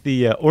 I think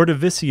the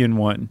Ordovician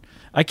one,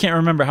 I can't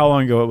remember how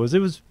long ago it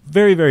was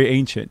very, very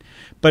ancient,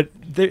 but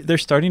they're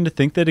starting to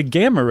think that a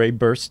gamma ray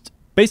burst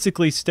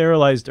basically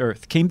sterilized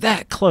Earth, came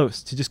that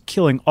close to just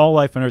killing all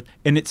life on Earth,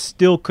 and it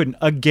still couldn't.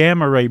 A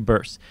gamma ray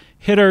burst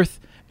hit Earth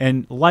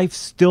and life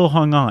still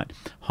hung on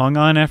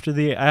after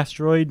the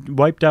asteroid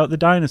wiped out the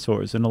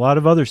dinosaurs and a lot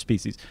of other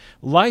species.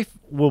 Life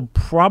will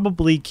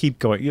probably keep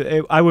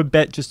going. I would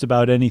bet just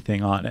about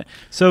anything on it.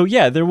 So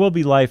yeah, there will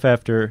be life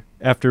after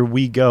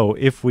we go,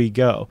 if we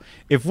go.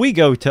 If we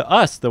go, to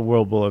us, the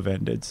world will have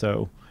ended.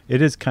 So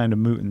it is kind of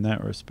moot in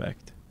that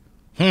respect.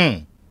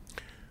 So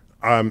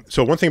one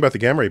thing about the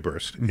gamma ray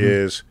burst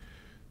is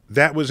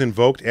that was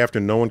invoked after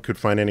no one could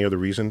find any other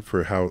reason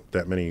for how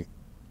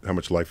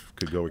much life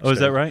could go extinct. Oh, is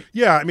that right?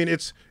 Yeah, I mean,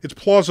 it's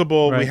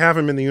plausible. Right. We have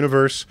them in the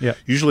universe. Yeah.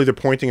 Usually they're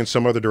pointing in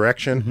some other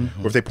direction,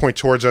 or if they point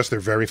towards us, they're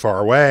very far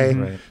away.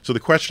 Right. So the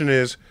question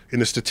is, in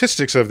the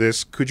statistics of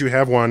this, could you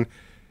have one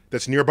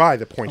that's nearby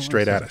that points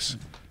straight at us?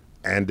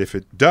 And if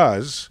it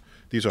does,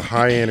 these are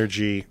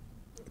high-energy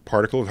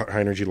particles,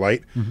 high-energy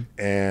light,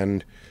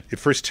 and it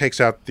first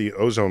takes out the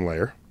ozone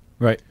layer.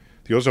 Right.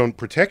 The ozone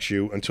protects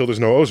you until there's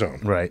no ozone.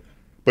 Right.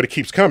 But it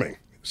keeps coming.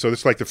 So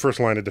it's like the first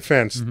line of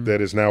defense that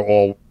is now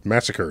all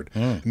massacred.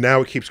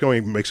 Now it keeps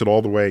going, makes it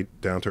all the way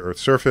down to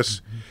Earth's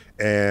surface.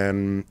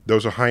 And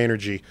those are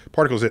high-energy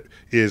particles that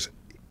is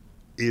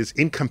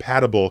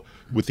incompatible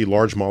with the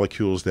large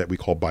molecules that we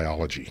call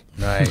biology.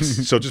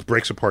 Nice. So it just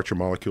breaks apart your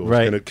molecules,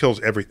 Right. and it kills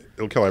everything.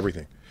 It'll kill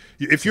everything.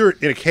 If you're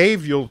in a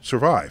cave, you'll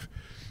survive.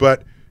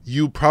 But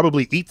you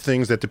probably eat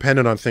things that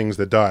depended on things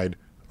that died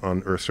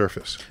on Earth's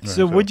surface.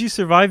 So would you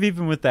survive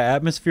even with the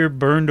atmosphere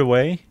burned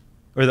away?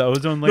 Or the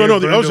ozone layer? No,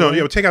 the ozone. Away?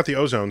 Yeah, would take out the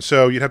ozone.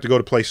 So you'd have to go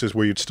to places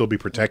where you'd still be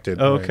protected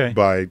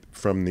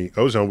from the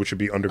ozone, which would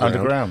be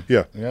underground.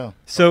 Yeah. Yeah.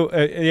 So,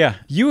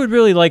 you would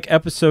really like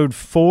episode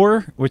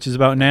 4, which is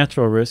about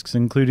natural risks,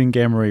 including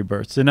gamma ray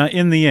bursts. And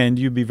in the end,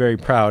 you'd be very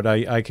proud.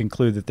 I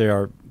conclude that they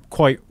are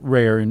quite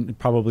rare and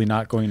probably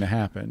not going to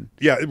happen.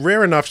 Yeah,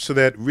 rare enough so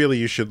that really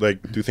you should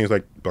do things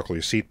like buckle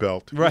your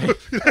seatbelt. Right.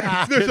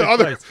 There's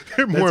That's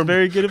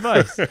very good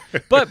advice.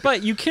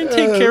 But you can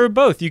take care of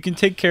both. You can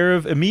take care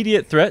of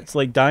immediate threats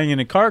like dying in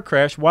a car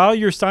crash while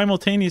you're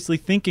simultaneously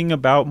thinking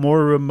about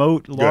more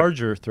remote,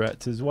 larger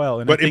threats as well.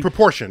 And but in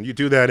proportion, you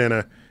do that in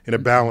a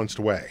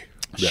balanced way.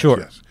 Sure.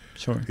 Yes.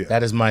 Sure. Yeah.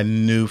 That is my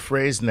new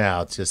phrase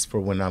now, just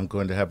for when I'm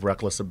going to have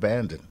reckless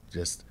abandon.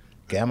 Just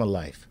gamma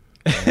life.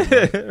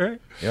 Right.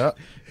 Yeah.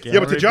 Yeah,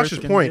 but to Josh's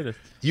point,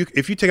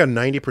 if you take out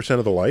 90%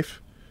 of the life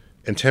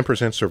and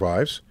 10%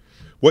 survives,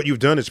 what you've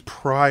done is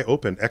pry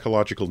open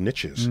ecological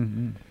niches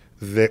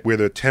that where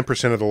the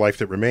 10% of the life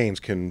that remains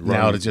can run.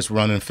 Now to just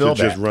run and fill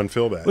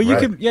that. Well,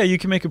 you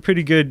can make a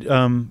pretty good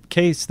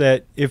case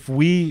that if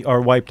we are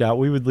wiped out,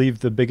 we would leave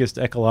the biggest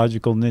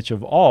ecological niche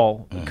of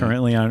all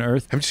currently on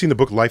Earth. Have you seen the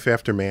book Life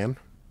After Man?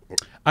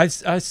 I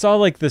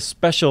saw the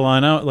special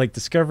on out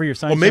Discovery or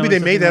Science. Well, maybe Channel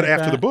they made that like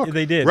after the book.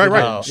 They did. Right, they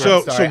right. did.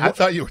 Oh, sorry. I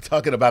thought you were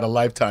talking about a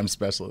Lifetime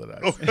special that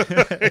I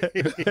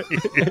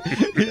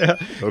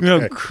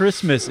Okay.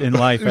 Christmas in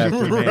Life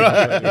After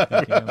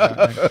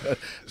Man.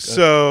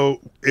 So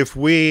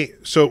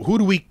who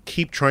do we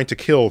keep trying to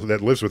kill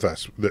that lives with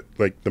us?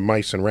 Like the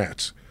mice and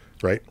rats,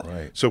 right?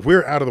 Right. So if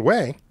we're out of the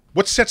way,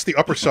 what sets the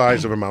upper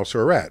size of a mouse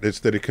or a rat? It's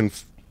that it can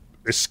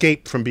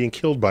escape from being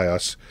killed by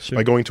us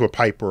by going to a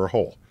pipe or a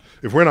hole.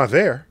 If we're not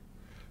there,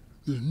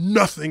 there's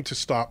nothing to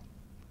stop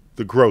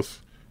the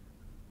growth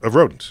of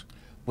rodents.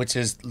 which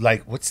is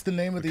like, what's the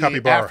name of the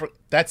capybara.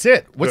 That's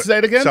it. What's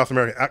that again? South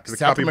America. The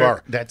South capybara.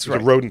 America. That's right.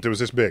 It's a rodent that was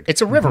this big.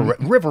 It's a river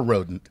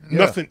rodent. Yeah.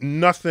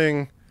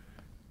 Nothing.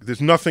 There's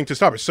nothing to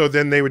stop it. So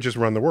then they would just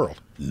run the world.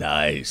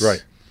 Nice.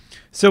 Right.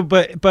 So,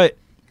 but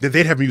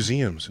They'd have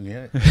museums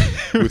Yeah.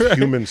 with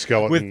human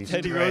skeletons. with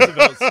Teddy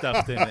Roosevelt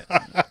stuffed in it.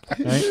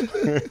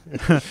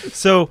 Right?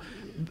 So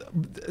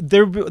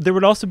there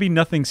would also be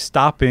nothing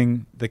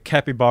stopping the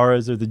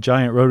capybaras or the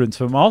giant rodents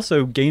from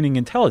also gaining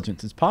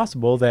intelligence. It's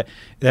possible that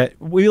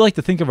we like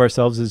to think of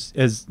ourselves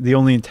as the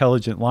only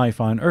intelligent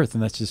life on Earth,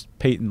 and that's just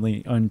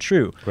patently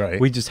untrue. Right.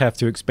 We just have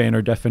to expand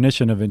our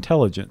definition of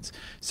intelligence.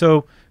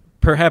 So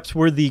perhaps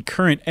we're the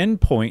current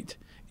endpoint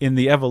in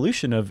the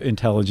evolution of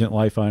intelligent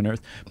life on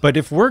Earth. But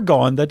if we're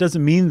gone, that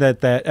doesn't mean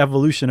that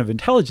evolution of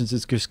intelligence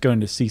is just going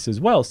to cease as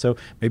well. So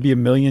maybe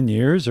 1 million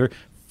years or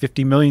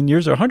 50 million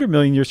years or 100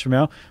 million years from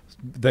now,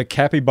 the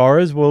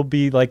capybaras will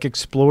be like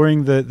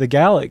exploring the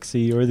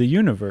galaxy or the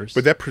universe.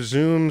 But that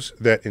presumes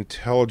that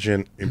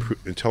intelligence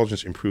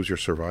improves your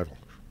survival.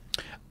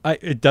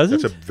 It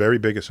doesn't? That's a very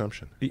big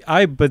assumption.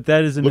 But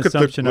that is an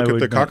assumption I would Look at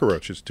the make.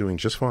 cockroach. It's doing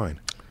just fine.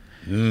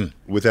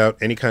 Without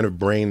any kind of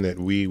brain that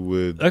we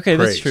would Okay,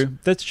 praise.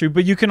 That's true.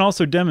 But you can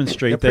also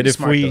demonstrate that if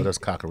those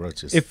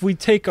cockroaches. if we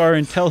take our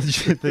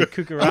intelligence, the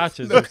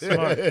cucarachas are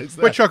smart.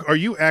 Wait, Chuck, are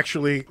you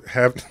actually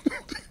have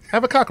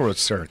have a cockroach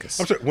circus.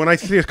 I'm sorry, when I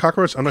see a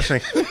cockroach, I'm not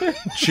saying,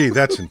 gee,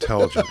 that's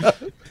intelligent.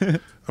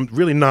 I'm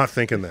really not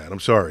thinking that. I'm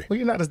sorry. Well,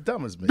 you're not as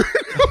dumb as me.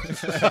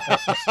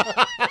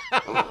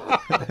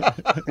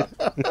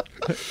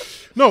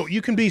 No,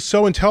 you can be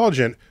so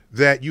intelligent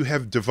that you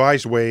have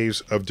devised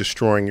ways of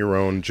destroying your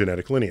own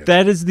genetic lineage.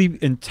 That is the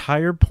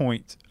entire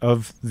point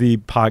of the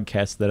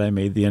podcast that I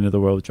made, The End of the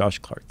World with Josh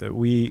Clark, that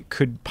we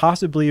could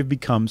possibly have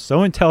become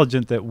so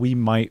intelligent that we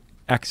might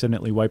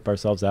accidentally wipe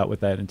ourselves out with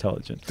that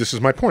intelligence. This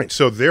is my point.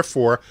 So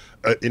therefore,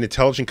 an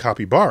intelligent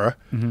capybara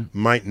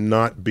might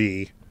not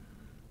be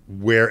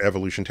where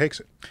evolution takes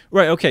it.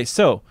 Right, okay,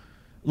 so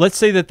let's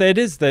say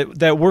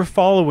that we're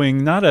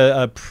following not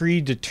a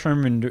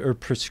predetermined or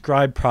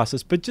prescribed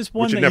process, but just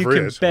one Which it that you never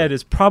can is, bet right.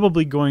 is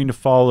probably going to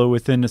follow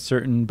within a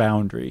certain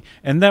boundary,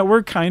 and that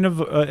we're kind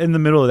of in the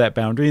middle of that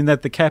boundary, and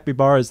that the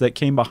capybaras that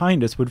came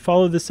behind us would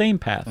follow the same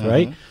path,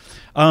 right?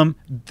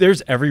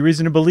 There's every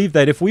reason to believe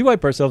that if we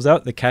wipe ourselves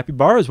out, the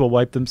capybaras will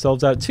wipe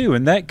themselves out too.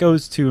 And that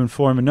goes to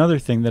inform another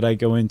thing that I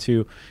go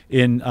into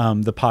in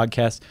the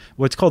podcast,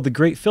 what's called the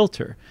Great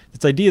Filter.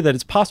 This idea that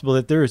it's possible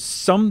that there is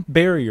some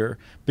barrier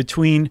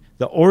between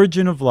the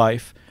origin of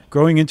life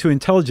growing into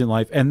intelligent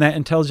life and that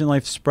intelligent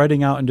life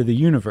spreading out into the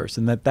universe,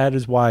 and that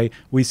is why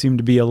we seem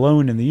to be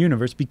alone in the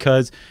universe,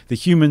 because the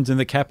humans and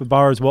the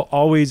capybaras will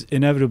always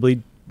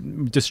inevitably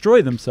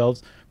destroy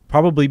themselves,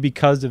 probably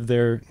because of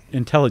their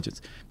intelligence,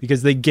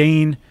 because they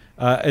gain,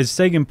 as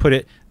Sagan put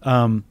it,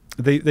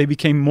 they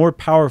became more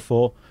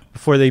powerful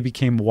before they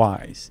became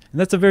wise.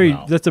 And that's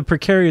that's a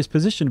precarious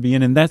position to be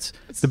in, and that's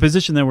the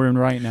position that we're in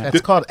right now.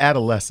 That's called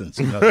adolescence.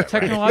 You know that, right?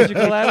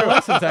 Technological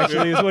adolescence,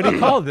 actually, is what he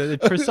called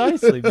it.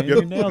 Precisely, man.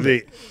 You nailed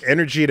it. The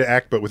energy to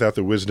act, but without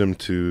the wisdom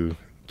to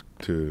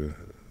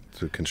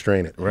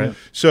constrain it. Right.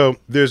 So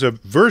there's a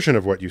version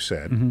of what you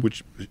said,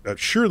 which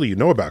surely you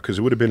know about because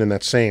it would have been in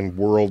that same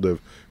world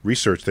of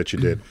research that you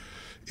did.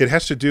 It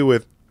has to do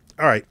with,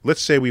 all right,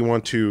 let's say we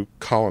want to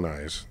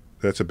colonize.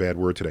 That's a bad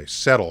word today.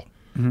 Settle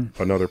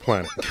another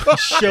planet.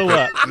 Show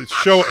up.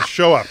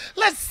 Show up.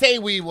 Let's say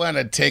we want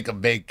to take a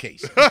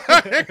vacation.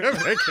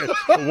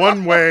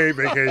 One-way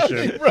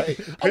vacation. Right.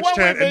 Pitch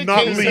tent and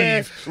not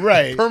leave.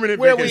 Right. Permanent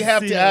where vacation. we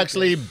have to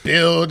actually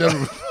build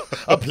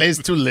a place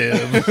to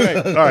live.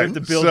 All right.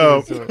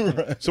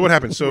 So what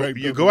happens? So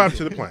you go out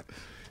to the planet.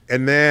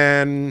 And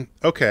then,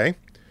 okay,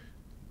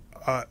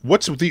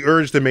 what's the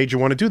urge that made you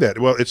want to do that?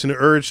 Well, it's an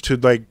urge to,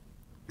 like,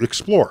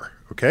 explore,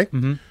 okay?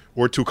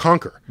 Or to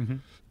conquer.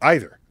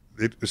 Either.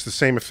 It's the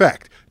same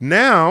effect.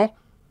 Now,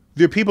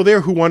 there are people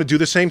there who want to do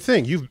the same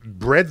thing. You've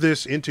bred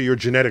this into your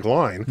genetic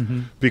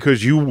line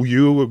because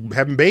you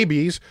having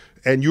babies,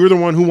 and you're the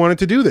one who wanted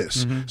to do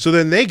this. So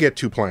then they get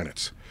 2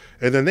 planets.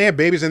 And then they have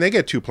babies, and they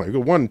get 2 planets.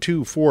 You go 1,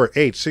 2, 4,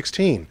 8,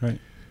 16. Right.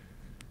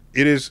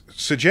 It is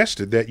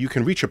suggested that you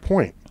can reach a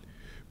point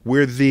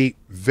where the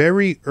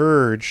very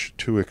urge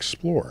to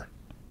explore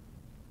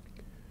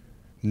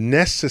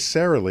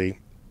necessarily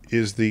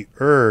is the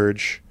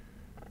urge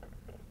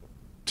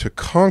to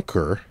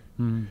conquer,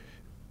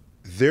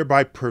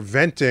 thereby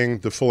preventing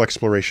the full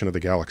exploration of the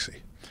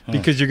galaxy.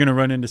 Because you're going to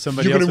run into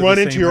somebody You're else. going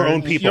to run into your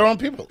own people. Your own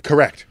people.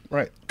 Correct.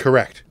 Right.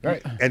 Correct.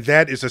 Right. And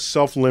that is a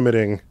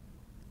self-limiting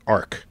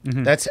arc.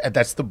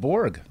 That's the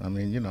Borg. I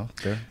mean, you know.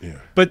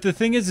 But the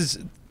thing is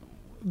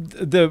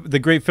the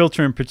Great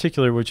Filter in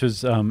particular, which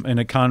was an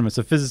economist,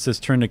 a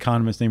physicist turned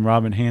economist named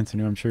Robin Hanson,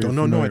 who I'm sure you're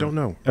familiar I with. don't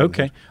know.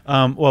 Okay.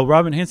 Well,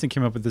 Robin Hanson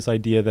came up with this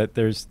idea that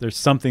there's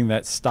something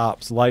that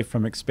stops life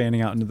from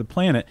expanding out into the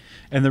planet.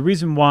 And the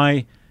reason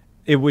why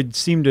it would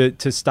seem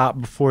to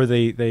stop before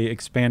they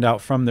expand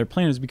out from their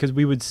plan is because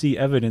we would see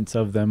evidence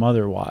of them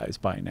otherwise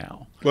by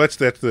now. Well, that's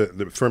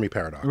the Fermi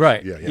paradox.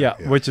 Right. Yeah.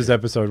 Which is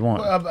episode 1.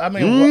 Well, I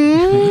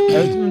mean,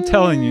 I'm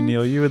telling you,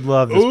 Neil, you would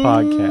love this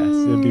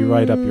podcast. It'd be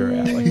right up your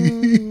alley.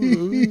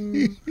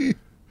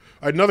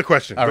 All right, another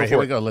question. All right, here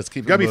we go. Let's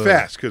keep it moving. Gotta be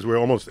fast because we're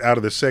almost out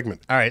of this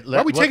segment. All right. Why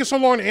are we taking so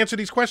long to answer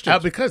these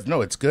questions? Because,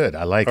 no, it's good.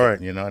 I like All it.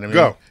 right. You know what I mean?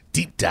 Go.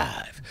 Deep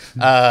dive.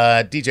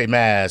 DJ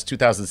Maz,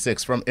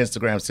 2006, from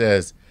Instagram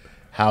says,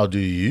 how do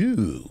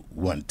you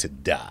want to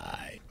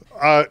die?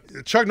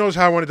 Chuck knows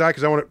how I want to die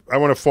because I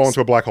want to fall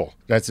into a black hole.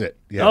 That's it.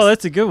 Yes. Oh,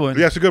 that's a good one.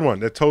 Yeah, it's a good one.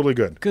 That's totally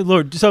good. Good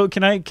Lord. So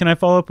can I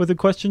follow up with a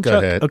question, Chuck? Go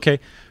ahead. Okay.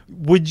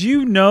 Would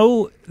you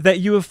know that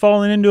you have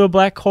fallen into a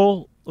black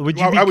hole? Would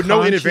you? I would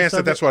know in advance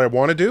that that's what I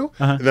want to do,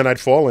 and then I'd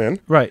fall in,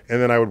 right? And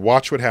then I would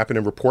watch what happened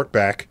and report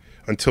back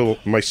until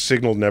my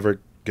signal never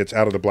gets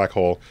out of the black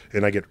hole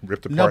and I get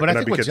ripped apart. No, but I and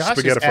think what Josh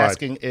is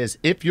asking is,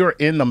 if you're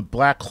in the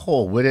black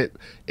hole,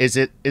 is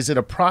it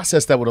a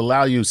process that would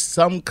allow you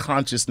some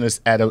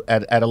consciousness at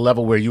a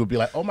level where you would be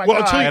like, oh my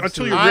God,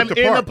 until you're I'm ripped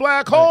apart. in the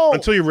black hole.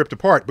 Until you're ripped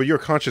apart, but you're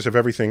conscious of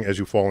everything as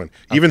you fall in,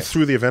 even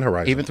through the event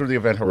horizon. Even through the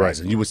event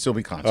horizon, you would still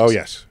be conscious. Oh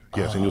yes,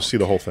 and you'll see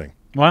the whole thing.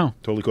 Wow,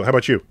 totally cool. How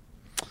about you?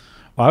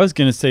 Well, I was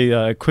going to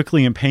say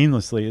quickly and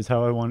painlessly is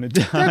how I want to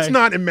die. That's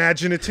not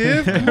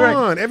imaginative. Come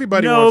on,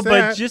 everybody wants that.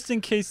 No, but just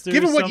in case there's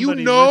given what you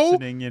somebody know,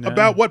 listening,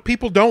 about what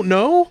people don't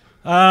know,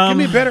 give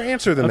me a better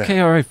answer than that. Okay,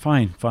 all right,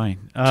 fine.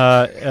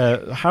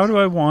 How do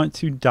I want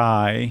to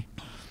die?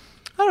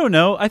 I don't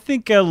know. I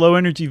think a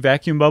low-energy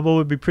vacuum bubble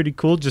would be pretty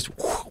cool, just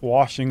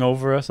washing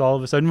over us all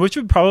of a sudden, which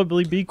would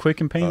probably be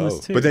quick and painless,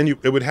 too. But then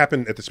it would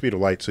happen at the speed of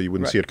light, so you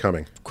wouldn't see it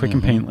coming. Quick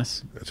and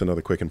painless. That's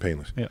another quick and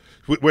painless. Yeah.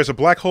 Whereas a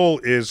black hole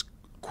is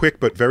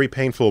quick but very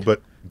painful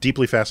but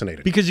deeply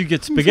fascinating. Because you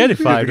get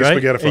spaghettified, right?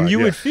 Spaghettified, and you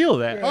would feel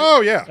that. Oh,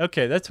 yeah.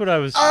 Okay, that's what I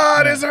was...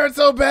 this hurts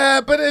so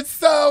bad, but it's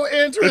so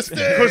interesting.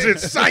 Because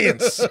it's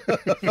science.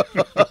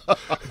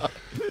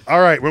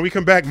 All right, when we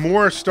come back,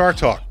 more Star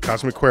Talk,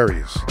 Cosmic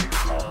Queries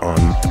on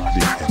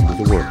the end of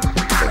the world.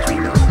 As we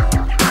know.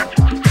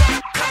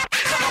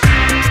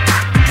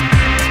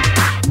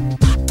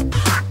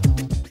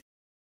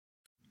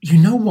 You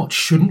know what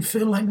shouldn't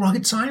feel like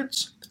rocket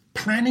science?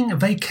 Planning a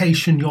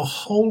vacation your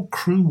whole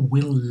crew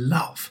will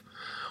love.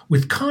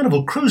 With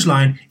Carnival Cruise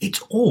Line,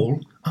 it's all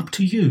up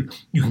to you.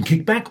 You can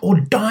kick back or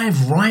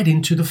dive right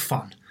into the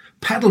fun.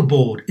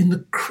 Paddleboard in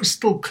the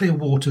crystal clear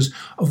waters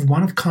of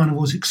one of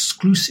Carnival's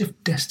exclusive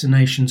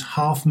destinations,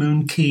 Half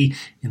Moon Cay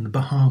in the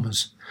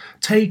Bahamas.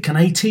 Take an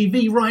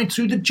ATV ride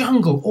through the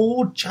jungle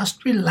or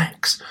just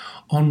relax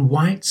on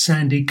white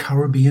sandy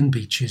Caribbean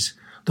beaches.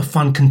 The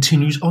fun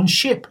continues on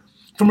ship.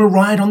 From a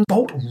ride on the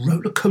Bolt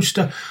roller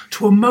coaster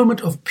to a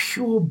moment of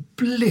pure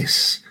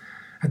bliss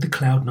at the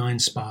Cloud9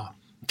 Spa.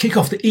 Kick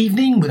off the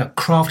evening with a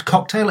craft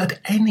cocktail at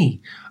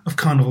any of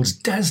Carnival's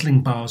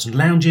dazzling bars and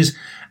lounges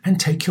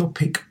and take your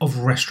pick of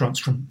restaurants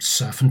from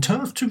surf and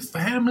turf to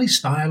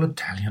family-style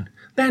Italian.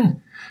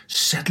 Then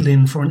settle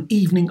in for an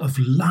evening of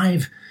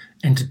live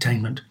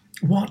entertainment.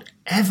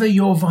 Whatever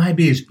your vibe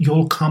is,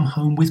 you'll come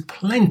home with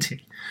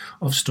plenty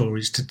of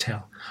stories to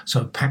tell.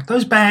 So pack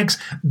those bags,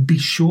 be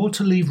sure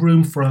to leave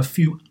room for a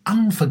few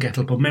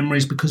unforgettable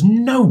memories because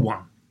no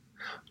one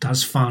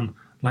does fun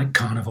like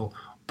Carnival.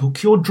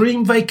 Book your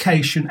dream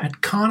vacation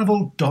at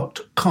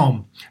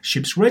carnival.com.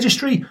 Ships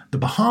registry, the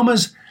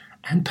Bahamas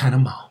and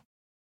Panama.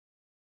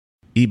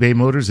 eBay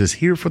Motors is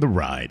here for the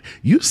ride.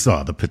 You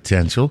saw the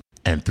potential.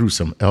 And through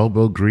some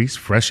elbow grease,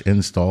 fresh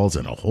installs,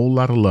 and a whole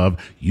lot of love,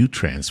 you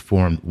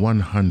transformed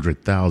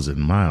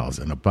 100,000 miles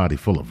and a body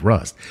full of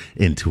rust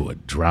into a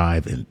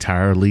drive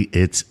entirely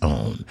its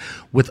own.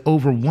 With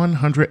over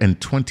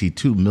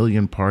 122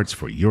 million parts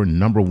for your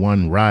number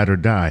one ride or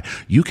die,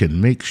 you can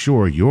make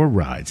sure your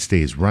ride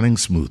stays running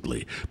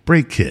smoothly.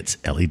 Brake kits,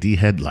 LED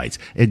headlights,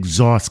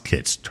 exhaust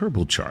kits,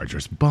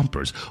 turbochargers,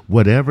 bumpers,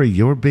 whatever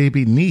your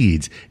baby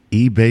needs,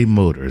 eBay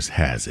Motors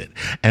has it.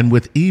 And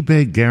with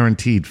eBay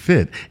Guaranteed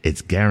Fit,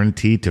 it's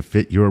guaranteed to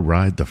fit your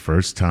ride the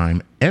first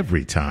time,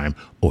 every time,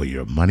 or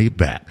your money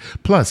back.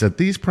 Plus, at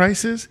these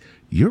prices,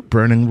 you're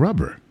burning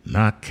rubber,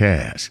 not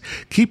cash.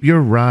 Keep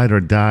your ride or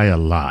die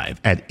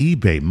alive at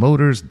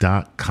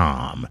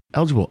ebaymotors.com.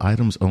 Eligible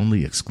items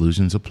only.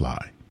 Exclusions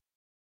apply.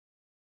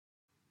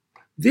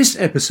 This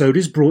episode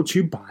is brought to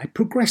you by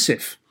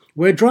Progressive,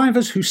 where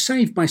drivers who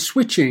save by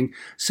switching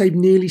save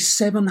nearly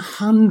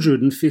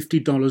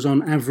 $750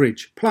 on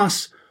average.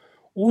 Plus,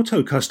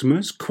 auto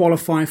customers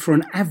qualify for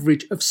an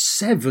average of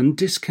 7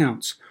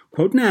 discounts.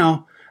 Quote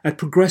now at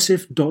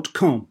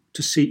progressive.com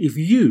to see if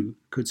you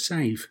could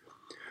save.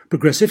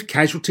 Progressive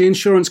Casualty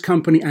Insurance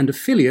Company and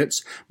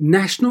affiliates,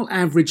 national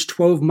average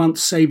 12-month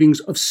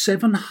savings of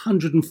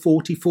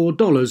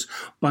 $744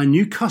 by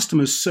new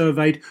customers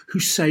surveyed who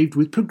saved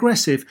with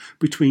Progressive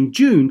between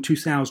June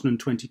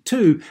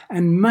 2022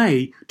 and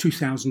May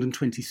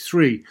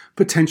 2023.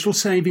 Potential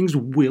savings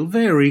will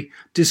vary.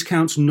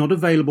 Discounts not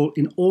available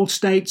in all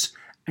states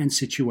and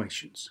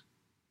situations.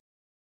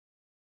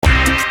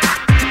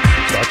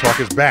 Star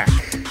Talk is back.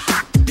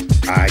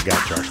 I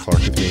got Josh Clark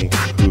with me,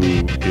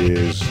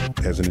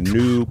 who has a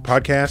new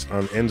podcast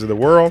on Ends of the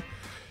World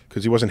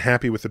because he wasn't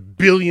happy with the 1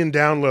 billion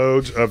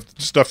downloads of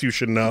Stuff You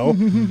Should Know.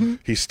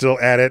 He's still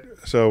at it,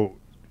 so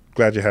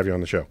glad to have you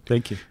on the show.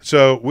 Thank you.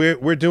 So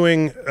we're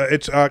doing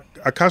it's a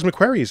Cosmic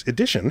Queries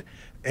edition,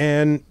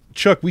 and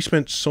Chuck, we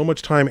spent so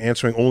much time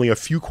answering only a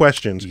few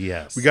questions.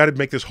 Yes. We got to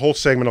make this whole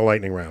segment a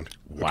lightning round.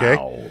 Okay?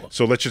 Wow.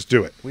 So let's just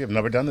do it. We have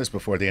never done this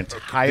before. The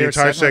entire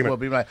segment will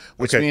be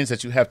which means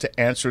that you have to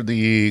answer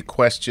the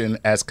question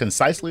as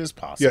concisely as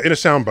possible. Yeah, in a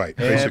soundbite,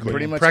 basically.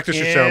 Pretty much practice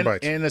your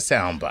soundbites. In a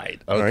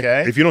soundbite. Okay.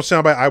 Right? If you don't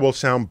soundbite, I will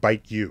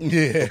soundbite you.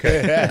 Yeah.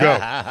 Okay.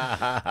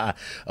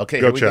 Go. Okay,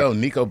 here we go.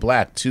 Nico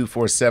Black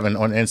 247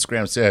 on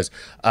Instagram says,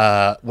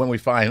 when we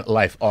find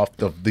life off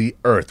the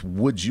earth,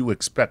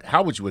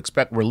 how would you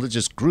expect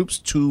religious groups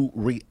to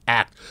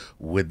react?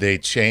 Would they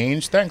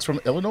change? Thanks,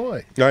 from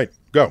Illinois. All right,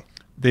 go.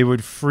 They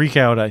would freak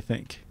out, I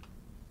think.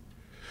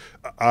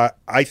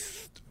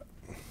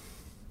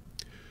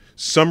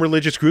 Some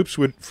religious groups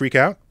would freak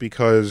out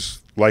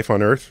because life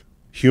on Earth,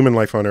 human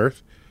life on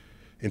Earth,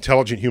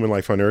 intelligent human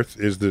life on Earth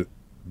is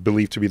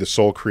believed to be the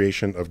sole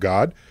creation of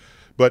God.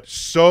 But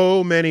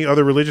so many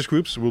other religious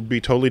groups will be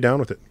totally down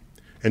with it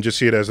and just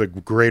see it as a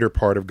greater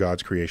part of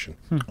God's creation.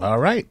 All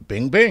right.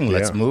 Bing, bing.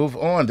 Let's move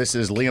on. This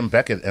is Liam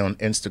Beckett on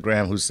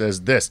Instagram who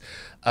says this.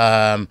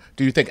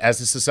 Do you think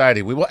as a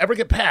society we will ever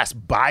get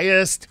past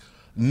biased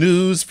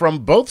news from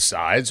both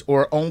sides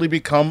or only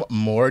become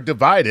more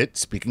divided,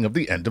 speaking of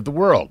the end of the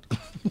world?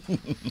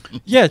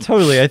 Yeah,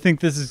 totally. I think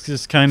this is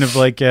just kind of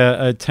like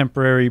a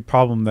temporary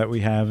problem that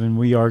we have, and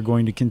we are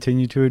going to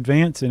continue to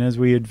advance. And as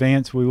we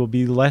advance, we will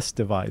be less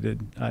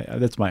divided.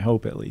 That's my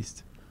hope, at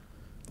least.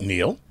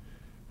 Neil?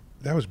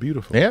 That was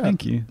beautiful. Yeah.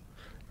 Thank you.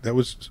 That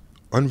was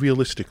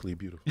unrealistically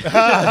beautiful.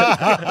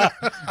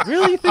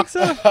 Really? You think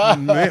so?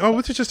 Oh,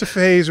 it's just a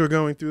phase we're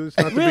going through. It's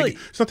not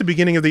it's not the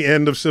beginning of the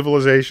end of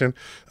civilization.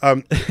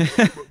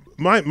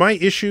 My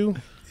issue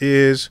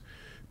is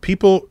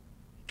people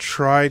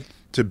try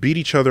to beat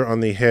each other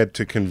on the head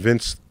to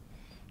convince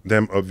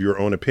them of your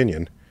own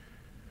opinion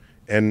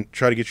and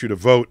try to get you to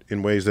vote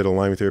in ways that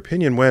align with their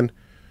opinion when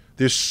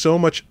there's so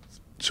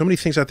many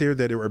things out there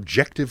that are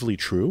objectively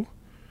true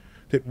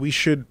that we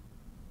should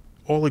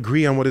all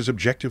agree on what is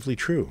objectively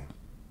true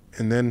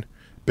and then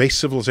base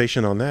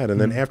civilization on that. And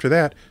then after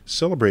that,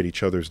 celebrate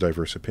each other's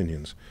diverse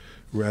opinions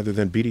rather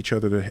than beat each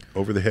other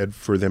over the head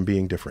for them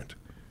being different.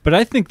 But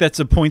I think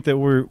that's a point that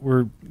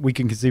we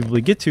can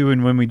conceivably get to,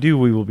 and when we do,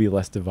 we will be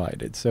less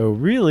divided. So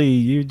really,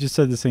 you just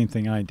said the same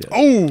thing I did.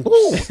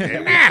 Oh,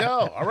 there we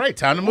go. All right,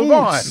 time to move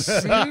on.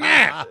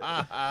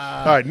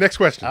 All right, next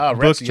question.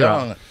 Rex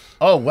Young.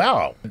 Oh,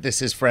 wow. This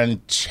is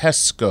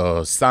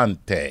Francesco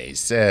Sante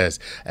says,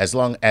 as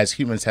long as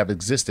humans have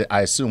existed,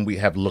 I assume we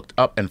have looked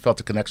up and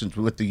felt a connection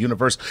with the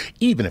universe,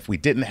 even if we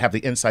didn't have the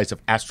insights of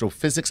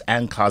astrophysics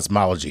and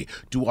cosmology.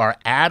 Do our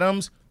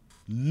atoms?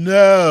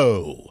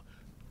 No.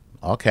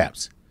 All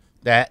caps.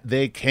 That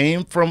they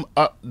came from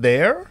up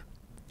there?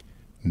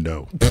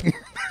 No.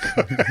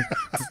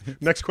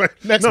 Next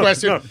question. Next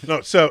question.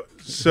 No.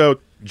 So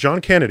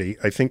John Kennedy,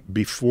 I think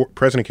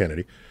President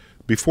Kennedy,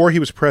 before he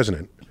was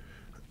president,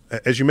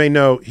 as you may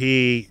know,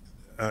 they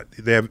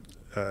have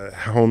a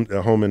home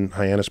in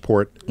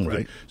Hyannisport.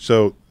 Right.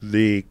 So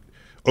the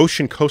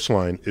ocean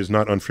coastline is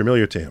not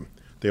unfamiliar to him.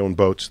 They own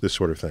boats, this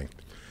sort of thing.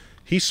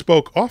 He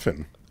spoke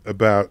often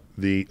about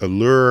the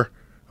allure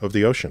of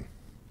the ocean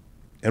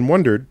and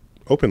wondered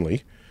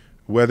openly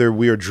whether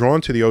we are drawn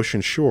to the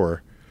ocean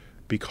shore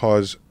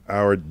because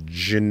our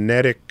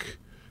genetic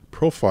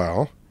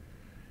profile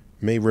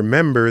may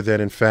remember that,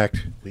 in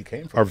fact,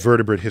 our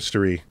vertebrate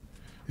history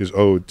is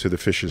owed to the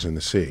fishes in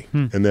the sea,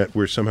 and that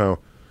we're somehow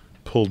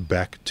pulled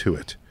back to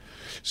it.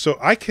 So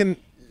I can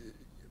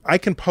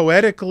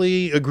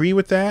poetically agree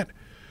with that,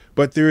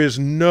 but there is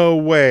no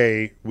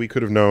way we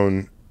could have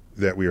known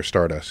that we are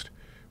stardust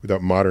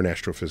without modern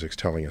astrophysics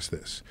telling us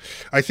this.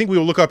 I think we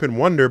will look up and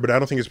wonder, but I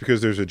don't think it's because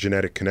there's a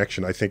genetic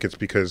connection. I think it's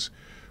because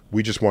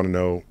we just want to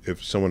know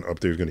if someone up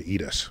there is going to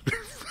eat us.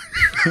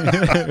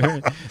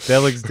 That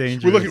looks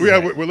dangerous.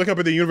 We're looking up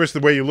at the universe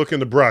the way you look in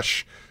the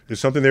brush. Is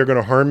something there going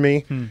to harm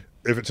me?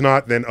 If it's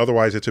not, then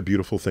otherwise it's a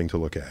beautiful thing to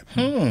look at.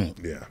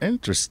 Yeah.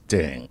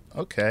 Interesting.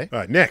 Okay. All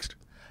right, next.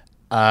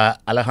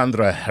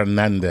 Alejandra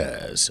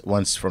Hernandez,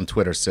 once from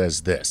Twitter,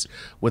 says this.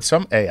 With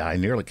some AI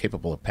nearly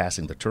capable of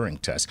passing the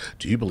Turing test,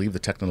 do you believe the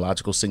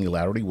technological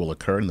singularity will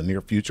occur in the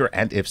near future?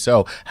 And if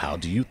so, how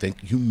do you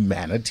think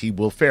humanity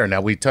will fare? Now,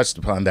 we touched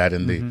upon that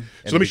in the in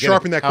So let me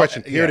sharpen that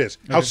question. Here it is.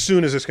 How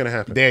soon is this going to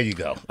happen? There you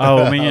go.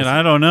 Oh, man,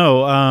 I don't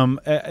know.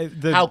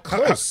 How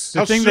close?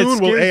 How soon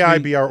will AI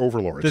be our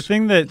overlords? The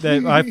thing that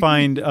I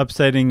find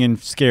upsetting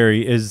and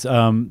scary is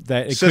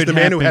that it says could the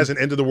man happen, who has an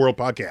End of the World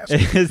podcast.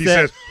 He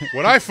says,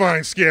 what I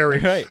find scary,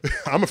 Right.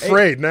 I'm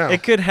afraid now.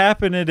 It could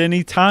happen at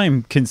any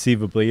time,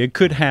 conceivably. It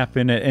could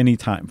happen at any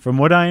time. From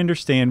what I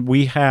understand,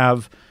 we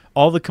have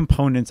all the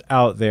components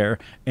out there,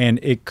 and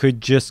it could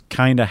just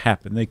kind of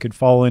happen. They could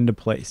fall into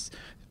place.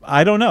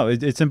 I don't know.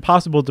 It's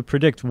impossible to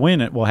predict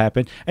when it will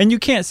happen. And you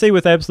can't say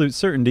with absolute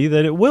certainty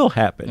that it will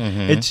happen.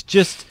 It's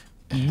just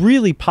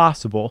really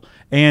possible.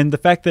 And the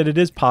fact that it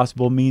is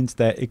possible means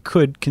that it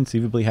could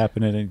conceivably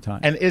happen at any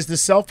time. And is the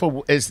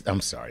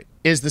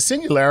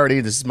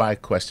singularity, this is my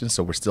question,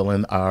 so we're still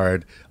in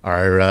our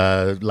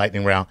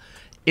lightning round.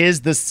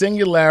 Is the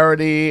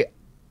singularity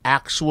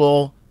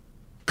actual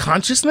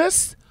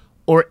consciousness,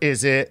 or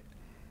is it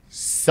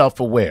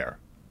self-aware?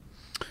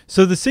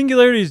 So the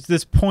singularity is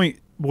this point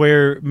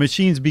where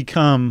machines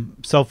become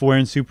self-aware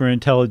and super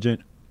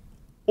intelligent.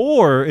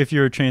 Or if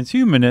you're a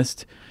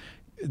transhumanist,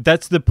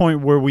 that's the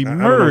point where we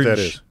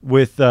merge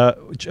with a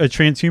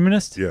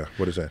transhumanist. Yeah,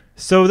 what is that?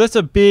 So that's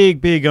a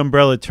big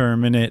umbrella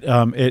term, and it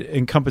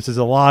encompasses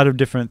a lot of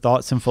different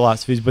thoughts and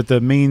philosophies. But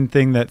the main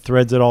thing that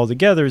threads it all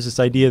together is this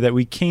idea that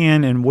we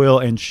can and will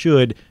and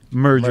should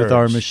merge with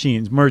our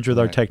machines, merge with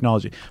our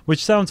technology,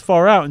 which sounds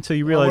far out until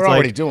you realize we're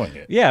already doing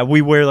it. Yeah,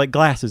 we wear like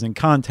glasses and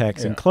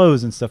contacts and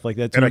clothes and stuff like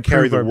that. And I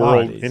carry the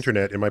world bodies.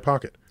 internet in my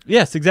pocket.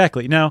 Yes,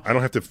 exactly. Now I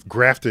don't have to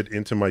graft it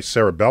into my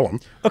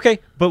cerebellum. Okay,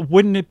 but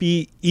wouldn't it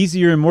be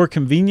easier and more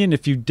convenient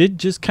if you did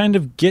just kind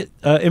of get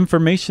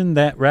information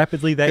that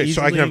rapidly, that easily,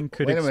 so I can have, and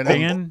could wait a minute.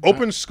 expand?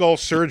 Open skull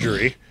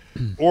surgery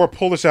or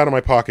pull this out of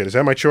my pocket. Is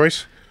that my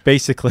choice?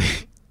 Basically.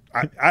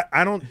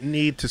 I don't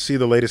need to see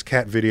the latest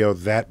cat video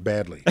that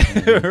badly.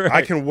 Right.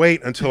 I can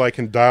wait until I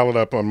can dial it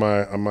up on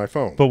my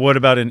phone. But what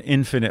about an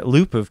infinite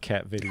loop of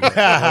cat videos? What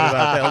about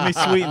that? Let me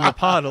sweeten the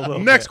pot a little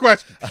Next bit.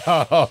 question.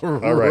 All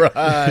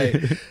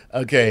right.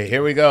 Okay,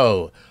 here we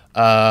go.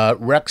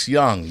 Rex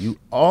Young, you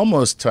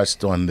almost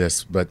touched on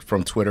this, but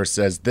from Twitter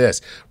says this.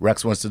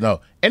 Rex wants to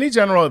know, any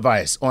general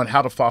advice on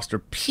how to foster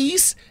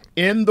peace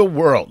in the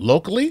world,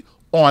 locally,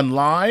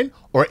 online,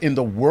 or in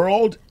the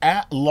world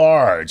at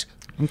large?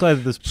 I'm glad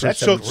that this person...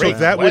 So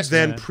that would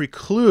then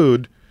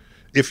preclude,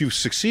 if you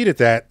succeed at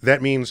that,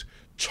 that means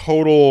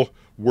total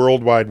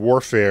worldwide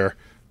warfare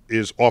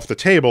is off the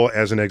table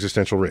as an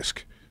existential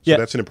risk. So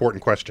that's an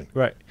important question.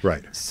 Right.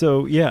 Right.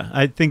 So, yeah,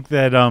 I think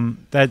that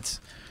that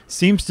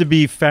seems to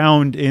be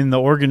found in the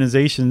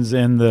organizations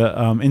and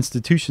the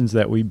institutions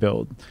that we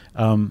build.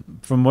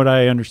 From what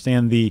I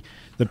understand, the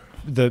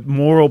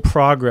moral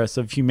progress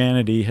of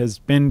humanity has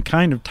been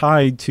kind of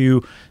tied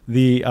to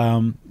the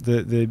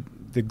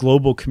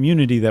global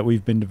community that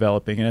we've been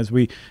developing. And as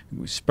we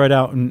spread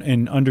out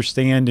and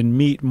understand and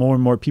meet more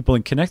and more people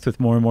and connect with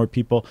more and more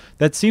people,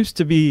 that seems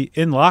to be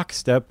in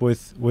lockstep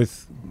with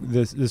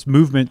this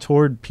movement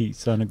toward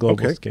peace on a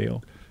global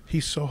scale.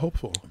 He's so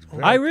hopeful.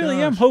 I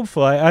really am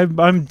hopeful.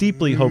 I'm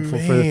deeply hopeful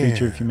for the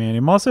future of humanity.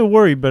 I'm also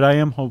worried, but I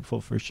am hopeful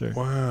for sure.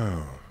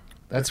 Wow.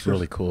 That's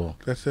really cool.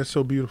 That's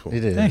so beautiful.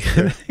 It is.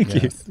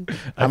 Thank you.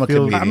 I'm a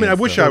comedian. I mean, I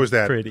wish I was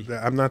that. Pretty.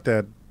 I'm not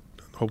that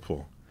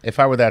hopeful. If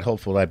I were that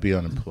hopeful, I'd be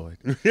unemployed.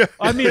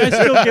 I mean, I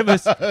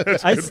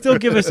still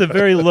give us a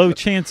very low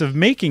chance of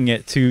making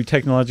it to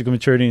technological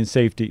maturity and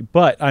safety.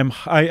 But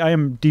I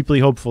am deeply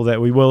hopeful that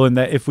we will, and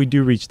that if we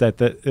do reach that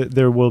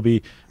there will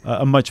be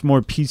a much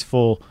more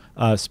peaceful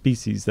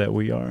species that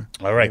we are.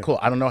 All right, cool.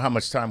 I don't know how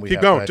much time we have.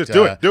 Keep going. Just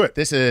do it. Do it.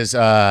 This is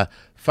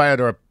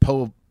Fyodor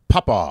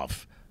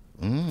Popov.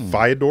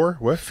 Fyodor?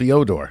 What?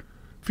 Fyodor.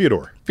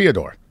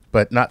 Fyodor.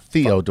 But not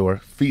Theodore,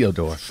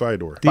 Fyodor.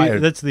 Fyodor.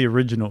 That's the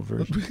original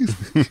version.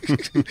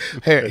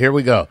 Here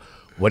we go.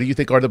 What do you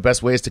think are the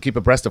best ways to keep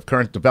abreast of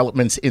current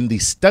developments in the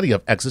study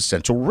of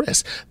existential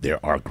risk?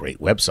 There are great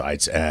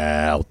websites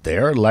out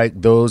there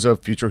like those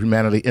of Future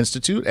Humanity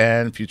Institute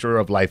and Future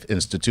of Life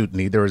Institute.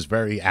 Neither is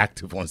very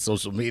active on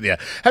social media.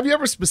 Have you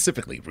ever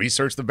specifically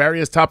researched the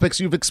various topics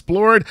you've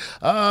explored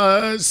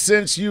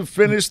since you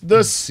finished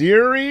the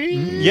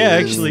series? Yeah,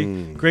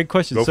 actually, great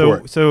question. Go for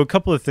it. So a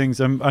couple of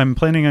things. I'm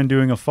planning on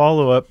doing a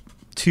follow-up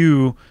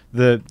to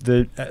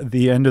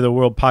the End of the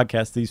World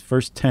podcast, these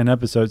first 10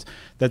 episodes.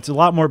 That's a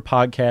lot more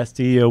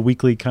podcasty, a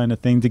weekly kind of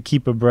thing to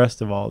keep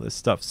abreast of all this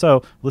stuff.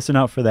 So listen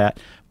out for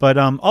that. But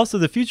also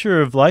the Future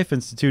of Life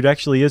Institute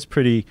actually is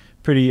pretty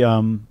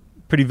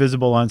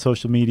visible on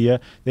social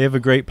media. They have a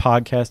great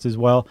podcast as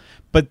well.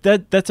 But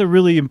that's a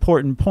really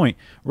important point.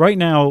 Right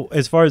now,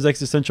 as far as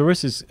existential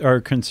risks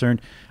are concerned,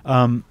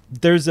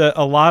 there's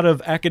a lot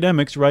of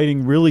academics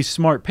writing really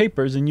smart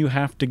papers, and you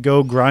have to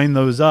go grind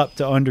those up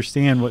to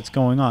understand what's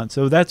going on.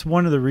 So that's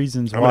one of the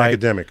reasons why... I'm an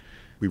academic.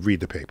 We read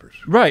the papers.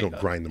 Right. Don't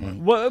grind them up.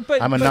 Well,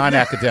 I'm a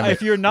non-academic.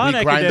 If you're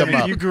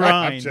non-academic, you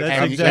grind.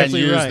 That's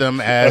exactly and use right. them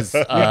as...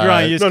 You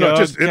grind. You just go,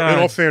 just in God.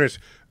 all fairness,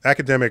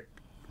 academic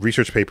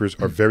research papers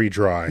are very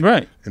dry,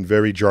 Right. and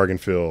very jargon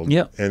filled.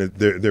 Yep. And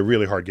they're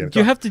really hard getting.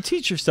 You have to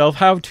teach yourself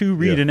how to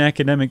read an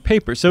academic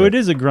paper. So it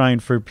is a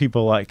grind for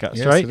people like us,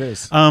 Yes, right? it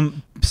is.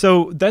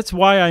 So that's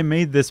why I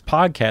made this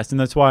podcast, and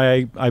that's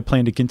why I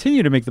plan to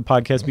continue to make the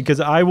podcast, because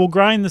I will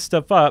grind the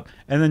stuff up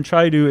and then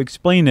try to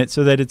explain it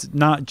so that it's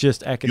not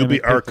just You'll academic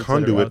be our papers that are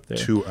out conduit there.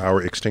 to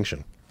our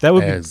extinction. That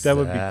would be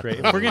great.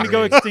 If we're going to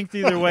go extinct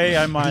either way,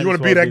 I might. You want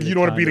to be that? You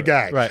don't want to be the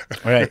guy, right?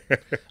 All right.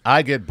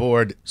 I get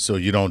bored, so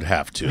you don't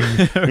have to.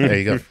 There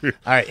you go. All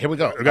right, here we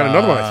go. I got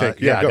another one, I think.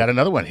 Yeah, I go. got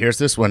another one. Here's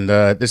this one.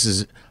 This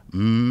is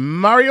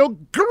Mario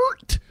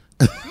Gert.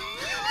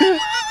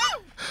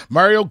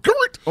 Mario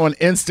Gert on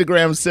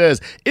Instagram says,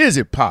 is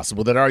it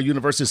possible that our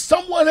universe is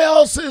someone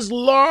else's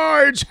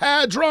Large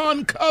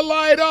Hadron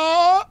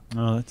Collider?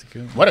 Oh, that's a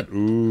good one. What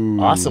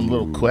a awesome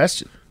little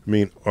question. I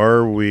mean,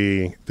 are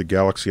we the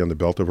galaxy on the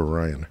belt of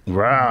Orion?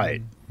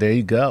 Right. There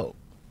you go.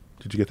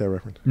 Did you get that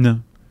reference?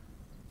 No.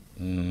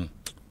 Men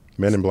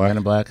in Black? Man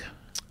in Black.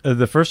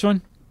 The first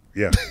one?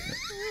 Yeah.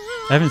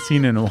 I haven't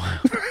seen it in a while.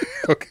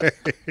 Okay.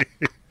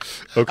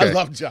 Okay. I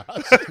love Josh.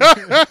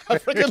 I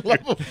freaking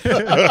love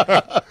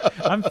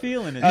him. I'm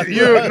feeling it.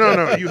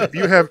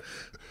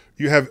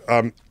 You have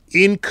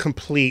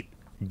incomplete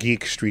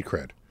geek street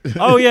cred.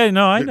 Oh yeah,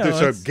 no, I know.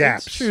 There's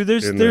gaps. It's true.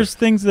 There's in there.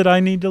 things that I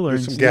need to learn.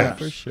 There's some yeah, gaps.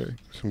 for sure.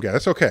 Some gaps.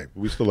 That's okay.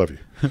 We still love you.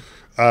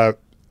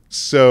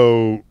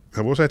 So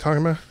what was I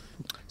talking about?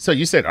 So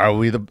you said, are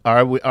we the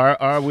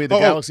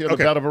galaxy on the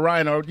belt of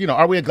Orion, or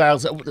are we a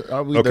galaxy?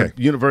 Are we the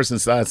universe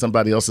inside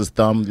somebody else's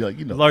thumb?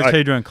 Large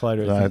Hadron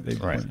Collider. I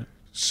think right.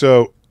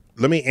 So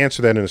let me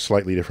answer that in a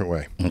slightly different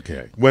way.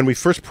 Okay. When we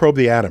first probed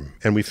the atom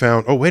and we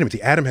found, oh wait a minute,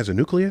 the atom has a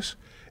nucleus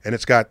and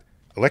it's got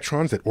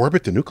electrons that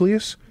orbit the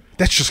nucleus.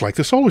 That's just like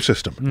the solar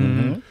system.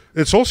 Mm-hmm.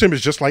 The solar system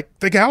is just like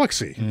the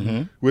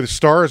galaxy, with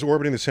stars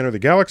orbiting the center of the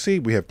galaxy.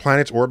 We have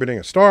planets orbiting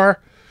a star.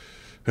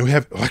 And we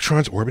have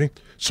electrons orbiting.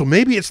 So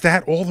maybe it's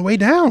that all the way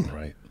down.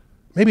 Right.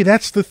 Maybe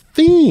that's the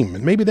theme.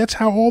 And maybe that's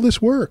how all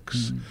this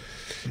works.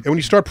 And when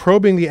you start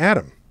probing the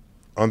atom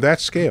on that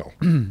scale,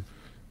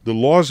 the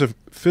laws of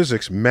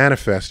physics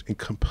manifest in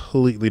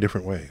completely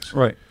different ways.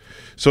 Right.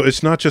 So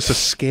it's not just a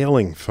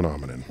scaling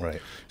phenomenon.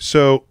 Right.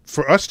 So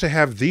for us to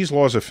have these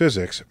laws of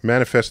physics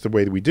manifest the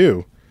way that we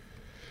do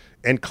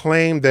and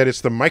claim that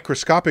it's the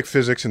microscopic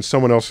physics in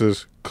someone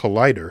else's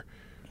collider,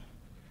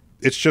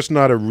 it's just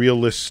not a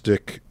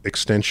realistic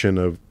extension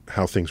of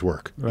how things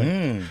work.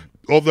 Right.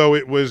 Although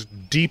it was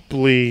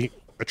deeply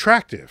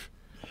attractive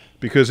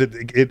because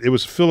it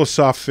was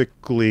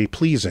philosophically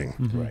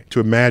pleasing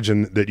to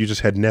imagine that you just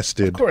had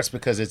nested. Of course,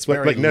 because it's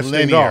very like nesting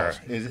linear. dolls.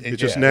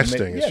 It's just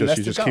nesting. It's just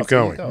you just keep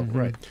going.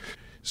 Right.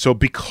 So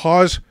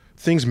because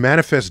things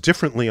manifest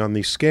differently on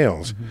these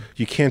scales,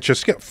 you can't just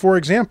scale. For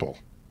example,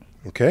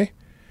 okay,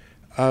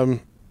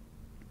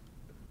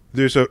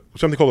 there's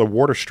something called a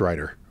water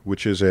strider,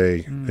 which is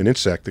an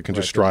insect that can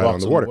just stride on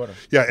the water.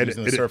 Yeah, it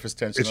surface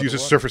tension. It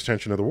uses surface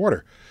tension of the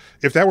water.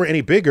 If that were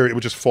any bigger, it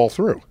would just fall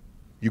through.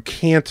 You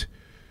can't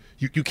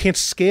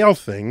scale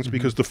things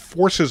because the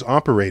forces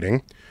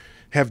operating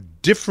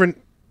have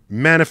different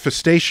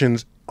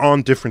manifestations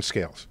on different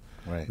scales.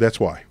 Right. That's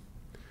why.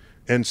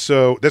 And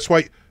so that's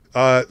why.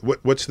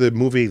 What's the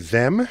movie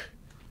Them? Do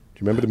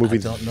you remember the movie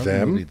I don't know Them?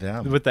 the movie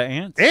Them. With the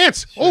ants?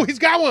 Ants. Oh, he's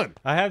got one.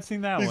 I have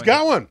seen that one. He's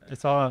got one.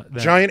 It's all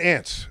Giant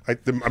ants.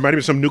 There might have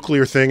been some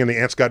nuclear thing, and the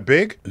ants got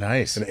big.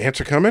 Nice. And the ants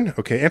are coming.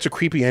 Okay, ants are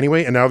creepy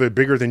anyway, and now they're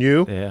bigger than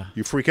you. Yeah.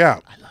 You freak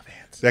out. I love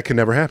ants. That can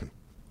never happen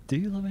Do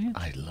you love ants?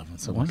 I love them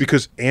so much.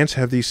 because ants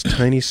have these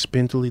tiny,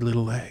 spindly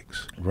little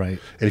legs. Right.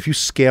 And if you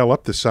scale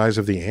up the size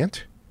of the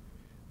ant,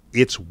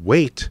 its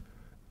weight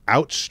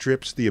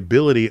outstrips the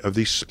ability of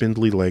these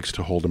spindly legs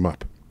to hold them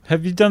up.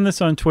 Have you done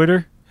this on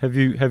Twitter? Have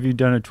you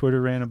done a Twitter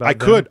rant about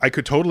I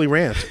could totally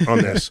rant on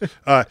this.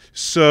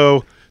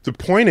 So the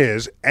point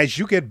is, as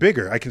you get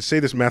bigger, I can say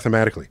this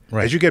mathematically.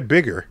 Right. As you get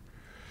bigger,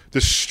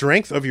 the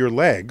strength of your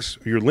legs,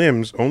 your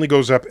limbs, only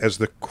goes up as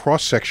the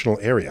cross-sectional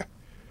area.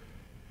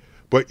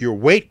 But your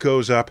weight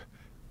goes up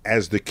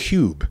as the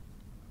cube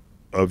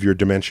of your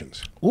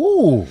dimensions.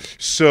 Ooh.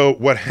 So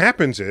what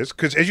happens is,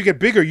 because as you get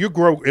bigger, you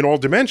grow in all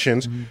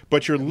dimensions,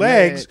 but your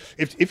legs,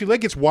 if your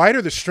leg gets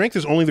wider, the strength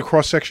is only the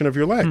cross-section of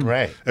your leg.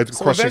 Right. The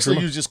So cross-section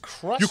eventually you just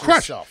crush You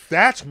crush. yourself.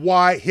 That's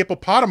why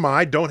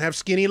hippopotami don't have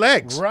skinny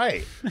legs.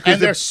 Right.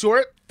 And they're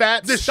short,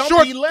 fat, They're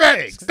stumpy short,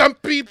 legs. fat,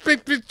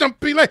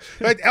 stumpy legs.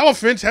 Like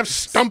elephants have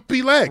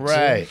stumpy legs.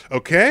 Right.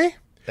 Okay?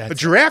 A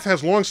giraffe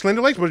has long,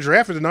 slender legs, but a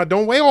giraffe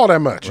don't weigh all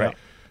that much. Right.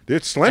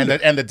 It's slender.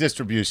 And the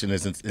distribution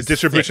isn't. The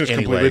distribution is thick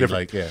completely anyway,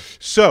 different. Like, yeah.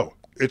 So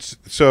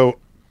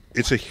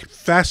it's a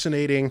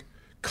fascinating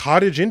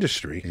cottage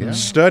industry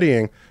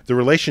studying the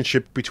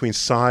relationship between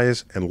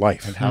size and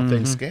life And how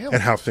things scale.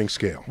 and how things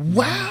scale.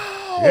 Wow.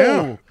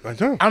 Yeah, I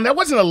know. That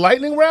wasn't a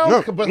lightning round,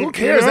 No, but who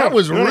cares? That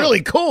was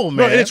really cool, man.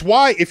 No, and it's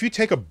why if you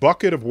take a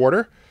bucket of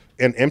water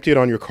and empty it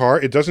on your car,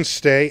 it doesn't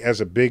stay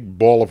as a big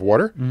ball of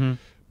water.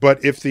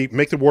 But if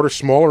make the water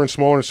smaller and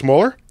smaller and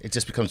smaller, It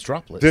just becomes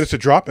droplets. then it's a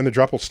drop, and the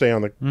drop will stay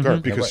on the car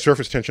because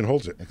surface tension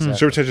holds it. Surface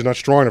tension is not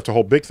strong enough to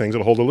hold big things;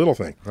 it'll hold a little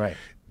thing. Right.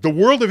 The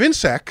world of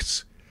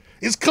insects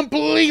is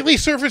completely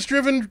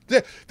surface-driven.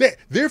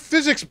 Their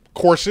physics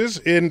courses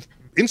in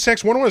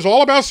Insects 101 is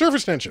all about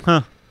surface tension.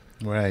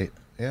 Right.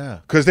 Yeah.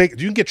 Because you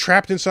can get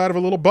trapped inside of a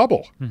little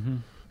bubble.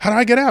 How do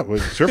I get out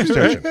with surface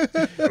tension?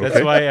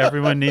 That's why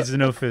everyone needs to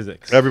know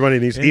physics. Everybody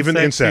needs, even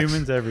insects.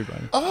 Humans,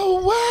 everybody. Oh,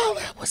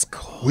 wow. That was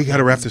cool. We got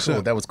to wrap this Cool.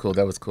 up. That was cool.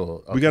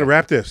 Okay. We got to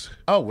wrap this.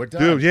 Oh, we're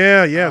done. Dude,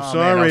 yeah, Oh, man,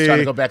 sorry. I was trying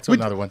to go back to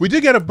another one. We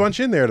did get a bunch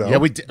in there, though. Yeah,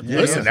 we did.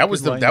 Listen, that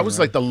was good that was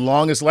lightning like the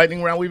longest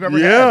lightning round we've ever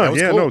had. Yeah, That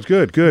was cool. no, it's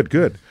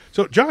good.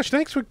 So, Josh,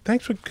 thanks for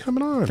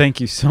coming on.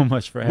 Thank you so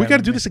much for having me. We got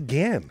to do this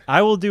again.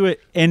 I will do it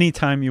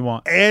anytime you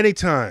want.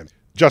 Anytime.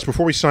 Josh,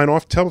 before we sign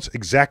off, tell us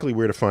exactly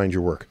where to find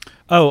your work.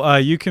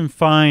 You can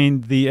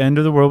find The End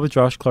of the World with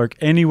Josh Clark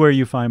anywhere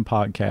you find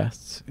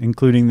podcasts,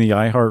 including the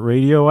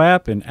iHeartRadio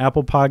app and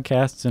Apple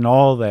Podcasts and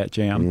all that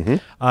jam. Mm-hmm.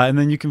 And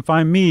then you can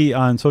find me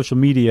on social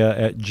media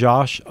at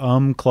Josh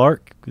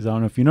Clark, because I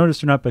don't know if you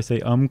noticed or not, but I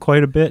say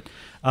quite a bit.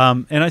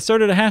 And I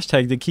started a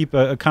hashtag to keep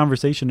a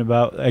conversation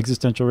about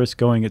existential risk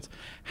going. It's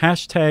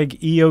hashtag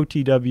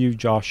EOTW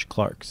Josh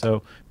Clark.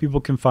 So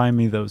people can find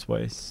me those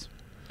ways.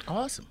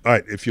 Awesome. All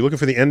right. If you're looking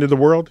for the end of the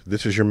world,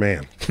 this is your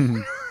man.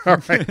 All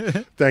right.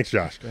 Thanks,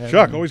 Josh.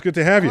 Chuck, always good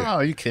to have you. Oh,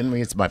 are you kidding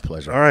me? It's my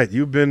pleasure. All right.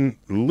 You've been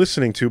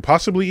listening to,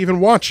 possibly even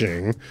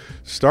watching,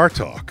 Star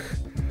Talk,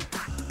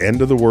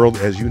 End of the World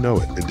as You Know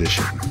It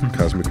edition.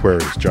 Cosmic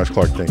Queries. Josh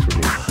Clark, thanks for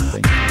being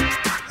here. Thank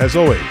you. As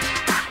always,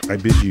 I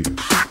bid you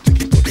to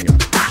keep looking up.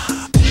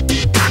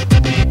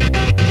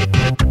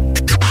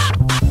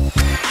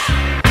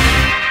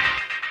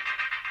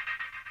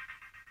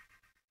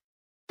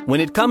 When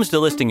it comes to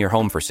listing your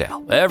home for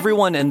sale,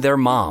 everyone and their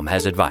mom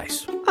has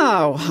advice.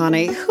 Oh,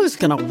 honey, who's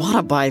going to want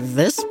to buy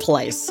this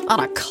place? On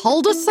a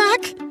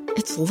cul-de-sac?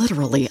 It's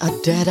literally a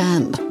dead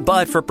end.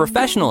 But for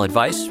professional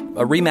advice,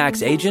 a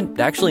RE/MAX agent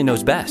actually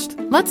knows best.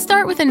 Let's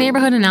start with a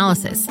neighborhood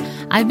analysis.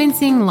 I've been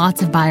seeing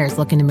lots of buyers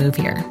looking to move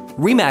here.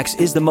 RE/MAX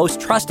is the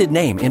most trusted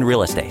name in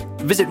real estate.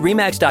 Visit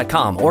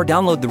RE/MAX.com or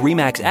download the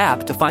RE/MAX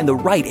app to find the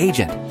right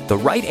agent. The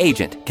right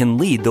agent can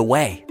lead the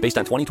way. Based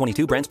on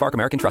 2022 BrandSpark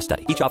American Trust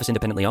Study. Each office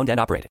independently owned and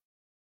operated.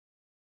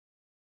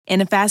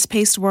 In a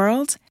fast-paced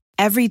world,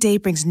 every day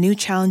brings new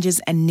challenges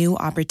and new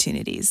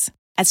opportunities.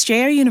 At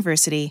Strayer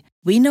University,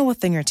 we know a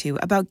thing or two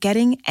about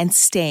getting and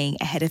staying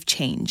ahead of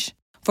change.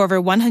 For over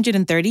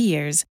 130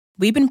 years,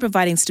 we've been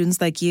providing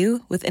students like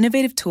you with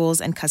innovative tools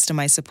and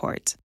customized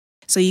support,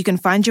 so you can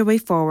find your way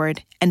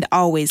forward and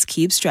always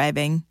keep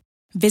striving.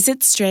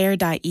 Visit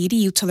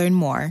strayer.edu to learn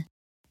more.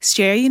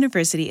 Strayer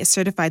University is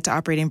certified to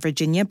operate in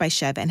Virginia by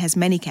Chev and has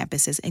many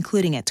campuses,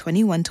 including at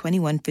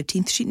 2121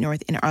 15th Street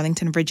North in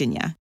Arlington,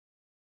 Virginia.